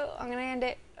 പാരീസ് അങ്ങനെ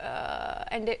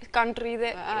എന്റെ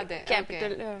കൺട്രിയുടെ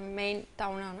ക്യാപിറ്റൽ മെയിൻ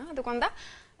ടൗൺ ആണ്. അതുകൊണ്ട്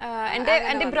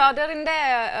എന്റെ ബ്രദറിന്റെ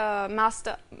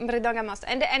മാസ്റ്റർ, മൃദംഗ മാസ്റ്റർ.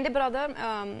 എന്റെ ബ്രദർ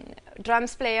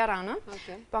ഡ്രംസ് പ്ലെയർ ആണ്.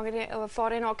 അപ്പൊ അങ്ങനെ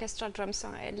ഫോറിൻ ഓർക്കസ്ട്ര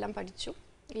ഡ്രംസ് എല്ലാം പഠിച്ചു.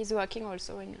 Is working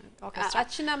also in orchestra.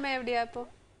 അച്ഛനമ്മ എവിടെയാ ഇപ്പോ?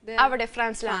 അവിടെ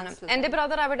ഫ്രാൻസിലാണ്. എന്റെ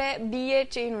ബ്രദർ അവിടെ BA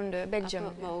ചെയ്യുന്നുണ്ട് ബെൽജിയം,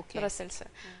 ബ്രസൽസ്.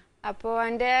 അപ്പോ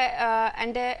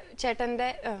എന്റെ ചേട്ടന്റെ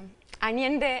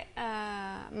അനിയന്റെ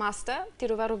മാസ്റ്റർ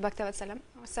തിരുവാറൂർ ഭക്തവത്സലം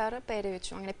സാറ് പേര്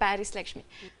വെച്ചു, അങ്ങനെ Paris Lakshmi.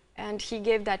 And he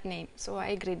gave that name, so I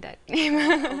agreed that name.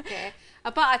 Okay.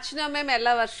 അപ്പൊ അച്ഛനും അമ്മയും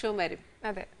എല്ലാ വർഷവും വരും?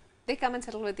 അതെ. They come and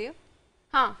settle with you?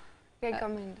 They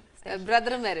come and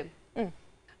ബ്രദറും വരും?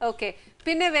 ഓക്കെ.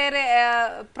 പിന്നെ വേറെ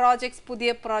പ്രോജക്ട്സ്,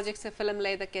 പുതിയ പ്രോജക്ട്സ് ഫിലിമിൽ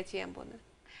ഏതൊക്കെയാ ചെയ്യാൻ പോകുന്നത്?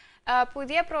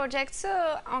 പുതിയ പ്രോജക്ട്സ്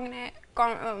അങ്ങനെ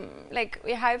like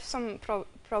we have some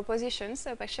propositions,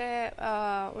 പക്ഷേ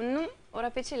ഒന്നും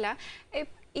ഉറപ്പിച്ചില്ല.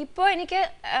 ഇപ്പോ എനിക്ക്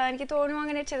തോന്നുന്നു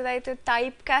അങ്ങനെ ചെറുതായിട്ട്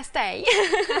ടൈപ്പ് കാസ്റ്റ് ആയി.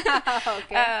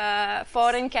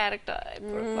 ഫോറിൻ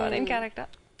ക്യാരക്ടർ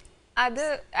അത്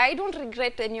I don't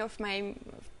regret any of my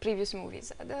previous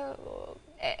movies. അത്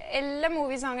എല്ലാ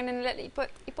മൂവീസും അങ്ങനെ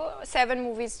ഇപ്പോൾ 7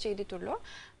 മൂവീസ് ചെയ്തിട്ടുള്ളൂ.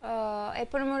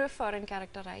 എപ്പോഴും ഒരു ഫോറിൻ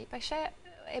ക്യാരക്ടറായി, പക്ഷെ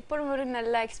എപ്പോഴും ഒരു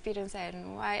നല്ല എക്സ്പീരിയൻസ്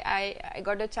ആയിരുന്നു. I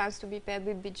got A chance to B paired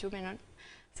with Biju Menon.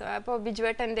 So അപ്പോൾ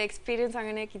ബിജുവേട്ടൻ്റെ എക്സ്പീരിയൻസ്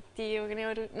അങ്ങനെ കിട്ടി, അങ്ങനെ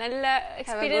ഒരു നല്ല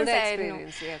എക്സ്പീരിയൻസ് ആയിരുന്നു.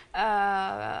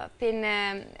 പിന്നെ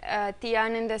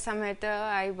തിയാനിൻ്റെ സമയത്ത്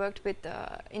I work with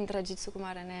Inderjit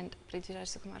Sukumaran and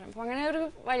Prithviraj Sukumaran. അപ്പോൾ അങ്ങനെ ഒരു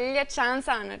വലിയ ചാൻസ്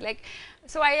ആണ്. Like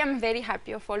so I am very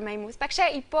happy of all my movies. പക്ഷേ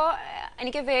ഇപ്പോൾ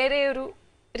എനിക്ക് വേറെ ഒരു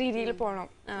രീതിയിൽ പോകണം.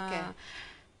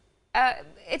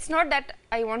 It's not that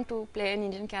I want to play an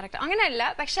Indian character, അങ്ങനെയല്ല.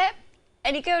 പക്ഷെ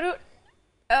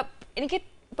എനിക്ക്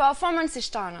പെർഫോമൻസ്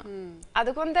ഇഷ്ടമാണ്.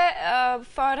 അതുകൊണ്ട്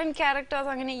ഫോറിൻ ക്യാരക്ടേഴ്സ്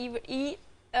അങ്ങനെ ഈ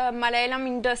മലയാളം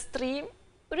ഇൻഡസ്ട്രിയും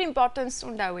ഒരു ഇമ്പോർട്ടൻസ്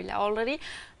ഉണ്ടാവില്ല. ഓൾറെഡി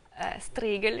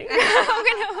സ്ത്രീകൾ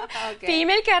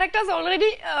ഫീമെയിൽ ക്യാരക്ടേഴ്സ്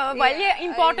ഓൾറെഡി വലിയ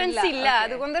ഇമ്പോർട്ടൻസ് ഇല്ല.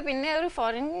 അതുകൊണ്ട് പിന്നെ ഒരു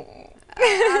ഫോറിൻ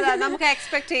നമുക്ക്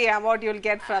എക്സ്പെക്ട് ചെയ്യാം what you'll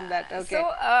get from that. Okay. So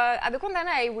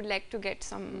അതുകൊണ്ടാണ് I would like to get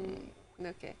some.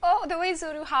 Okay. Otherwise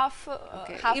ഒരു half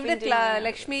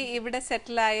ലക്ഷ്മി ഇവിടെ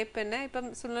സെറ്റിൽ ആയി പിന്നെ ഇപ്പം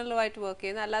സുനിലുമായിട്ട് വർക്ക്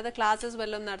ചെയ്യുന്നു, അല്ലാതെ ക്ലാസ്സസ്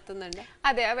വല്ലതും നടത്തുന്നുണ്ട്?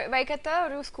 അതെ, വൈക്കത്ത്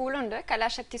ഒരു സ്കൂളുണ്ട്,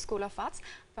 കലാശക്തി സ്കൂൾ ഓഫ് ആർട്സ്.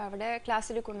 അപ്പൊ അവിടെ ക്ലാസ്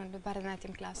എടുക്കുന്നുണ്ട്,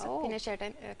 ഭരതനാട്യം ക്ലാസ്. പിന്നെ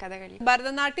ചേട്ടൻ കഥകളി.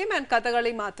 ഭരതനാട്യം ആൻഡ്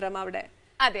കഥകളി മാത്രം അവിടെ?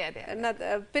 അതെ.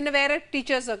 പിന്നെ വേറെ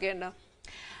ടീച്ചേഴ്സ് ഒക്കെ ഉണ്ടോ?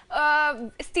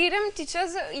 സ്ഥിരം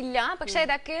ടീച്ചേഴ്സ് ഇല്ല, പക്ഷെ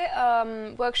ഇതൊക്കെ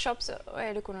വർക്ക്ഷോപ്സ്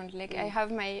എടുക്കുന്നുണ്ട്. Like I have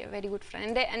my very good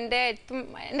friend,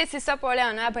 എൻ്റെ സിസ്റ്റർ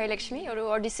പോലെയാണ് അഭയലക്ഷ്മി. ഒരു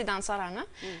ഒഡീസി ഡാൻസറാണ്,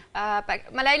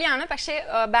 മലയാളിയാണ്, പക്ഷെ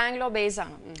ബാംഗ്ലൂർ ബേസ്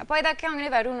ആണ്. അപ്പോൾ ഇതൊക്കെ അങ്ങനെ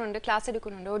വരുന്നുണ്ട്, ക്ലാസ്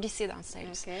എടുക്കുന്നുണ്ട്, ഒഡീസി ഡാൻസ്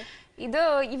സ്റ്റൈൽസ്. ഇത്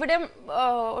ഇവിടെ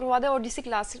ഒരുപാട് ഒഡീസി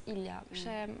ക്ലാസ് ഇല്ല,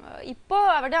 പക്ഷെ ഇപ്പോ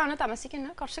അവിടെയാണ്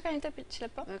താമസിക്കുന്നത്. കുറച്ച് കഴിഞ്ഞിട്ട്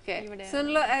ചിലപ്പോ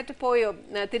ഇവിടെ പോയോ,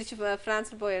 തിരിച്ച്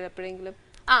ഫ്രാൻസിൽ പോയോ എപ്പോഴെങ്കിലും?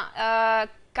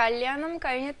 കല്യാണം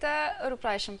കഴിഞ്ഞിട്ട് ഒരു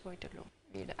പ്രാവശ്യം പോയിട്ടുള്ളൂ.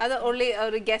 അത് ഓൺലി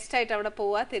ഒരു ഗസ്റ്റ് ആയിട്ട് അവിടെ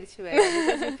പോവാ, തിരിച്ചു വരാം.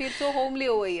 Feel so homely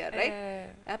over here,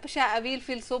 right? പക്ഷെ wheel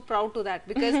feel so proud to that,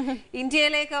 because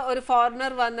ഇന്ത്യയിലേക്ക് ഒരു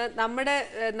ഫോറിനർ വന്ന് നമ്മുടെ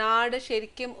നാട്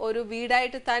ശരിക്കും ഒരു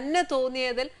വീടായിട്ട് തന്നെ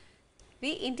തോന്നിയതിൽ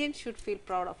we Indians should feel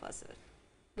proud of ourselves,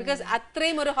 because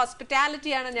അത്രയും ഒരു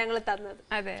ഹോസ്പിറ്റാലിറ്റിയാണ് ഞങ്ങൾ തന്നത്,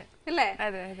 അല്ലേ?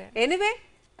 എനിവേ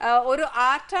ഒരു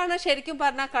ആർട്ടാണ് ശരിക്കും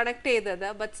പറഞ്ഞാൽ കണക്ട് ചെയ്തത്,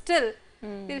 but still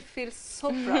we'll feel so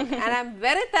proud and I'm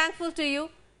very thankful to you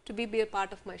to be a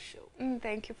part of my show.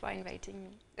 Thank you for inviting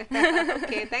me.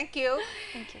 Okay, thank you.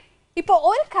 Thank you. ഇപ്പോൾ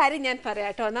ഒരു കാര്യം ഞാൻ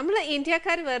പറയാട്ടോ, നമ്മൾ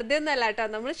ഇന്ത്യക്കാർ വെറുതെ ഒന്നല്ല കേട്ടോ,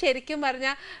 നമ്മൾ ശരിക്കും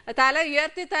പറഞ്ഞാൽ തല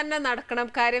ഉയർത്തി തന്നെ നടക്കണം.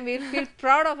 കാര്യം we feel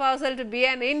proud of our to B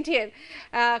an Indian.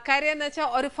 കാര്യം എന്ന് വെച്ചാൽ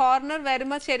ഒരു ഫോറിനർ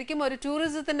വരുമ്പോൾ ശരിക്കും ഒരു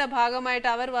ടൂറിസത്തിന്റെ ഭാഗമായിട്ട്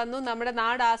അവർ വന്നു, നമ്മുടെ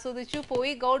നാട് ആസ്വദിച്ചു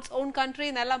പോയി, ഗോഡ്സ് ഓൺ കൺട്രി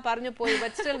എന്നെല്ലാം പറഞ്ഞു പോയി.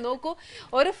 ബട്ട് സ്റ്റിൽ നോക്കൂ,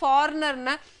 ഒരു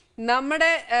ഫോറിനറിന്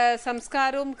നമ്മുടെ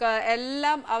സംസ്കാരവും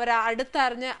എല്ലാം അവർ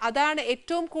അടുത്തറിഞ്ഞ് അതാണ്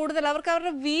ഏറ്റവും കൂടുതൽ അവർക്ക്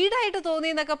അവരുടെ വീടായിട്ട് തോന്നി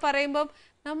എന്നൊക്കെ പറയുമ്പം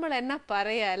നമ്മൾ എന്നാ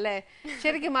പറയാ അല്ലേ?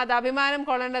 ശരിക്കും അത് അഭിമാനം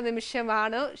കൊള്ളേണ്ട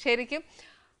നിമിഷമാണ് ശരിക്കും.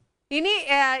 ഇനി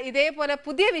ഇതേപോലെ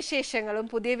പുതിയ വിശേഷങ്ങളും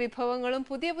പുതിയ വിഭവങ്ങളും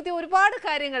പുതിയ പുതിയ ഒരുപാട്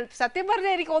കാര്യങ്ങൾ, സത്യം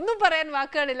പറഞ്ഞാൽ എനിക്ക് ഒന്നും പറയാൻ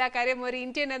വാക്കുകളില്ല. കാര്യം ഒരു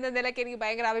ഇന്ത്യൻ എന്ന നിലയ്ക്ക് എനിക്ക്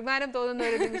ഭയങ്കര അഭിമാനം തോന്നുന്ന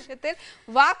ഒരു നിമിഷത്തിൽ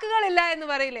വാക്കുകളില്ല എന്ന്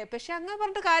പറയില്ലേ? പക്ഷെ അങ്ങനെ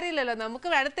പറഞ്ഞിട്ട് കാര്യമില്ലല്ലോ,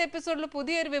 നമുക്ക് അടുത്ത എപ്പിസോഡിൽ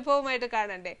പുതിയൊരു വിഭവമായിട്ട്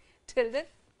കാണണ്ടേ.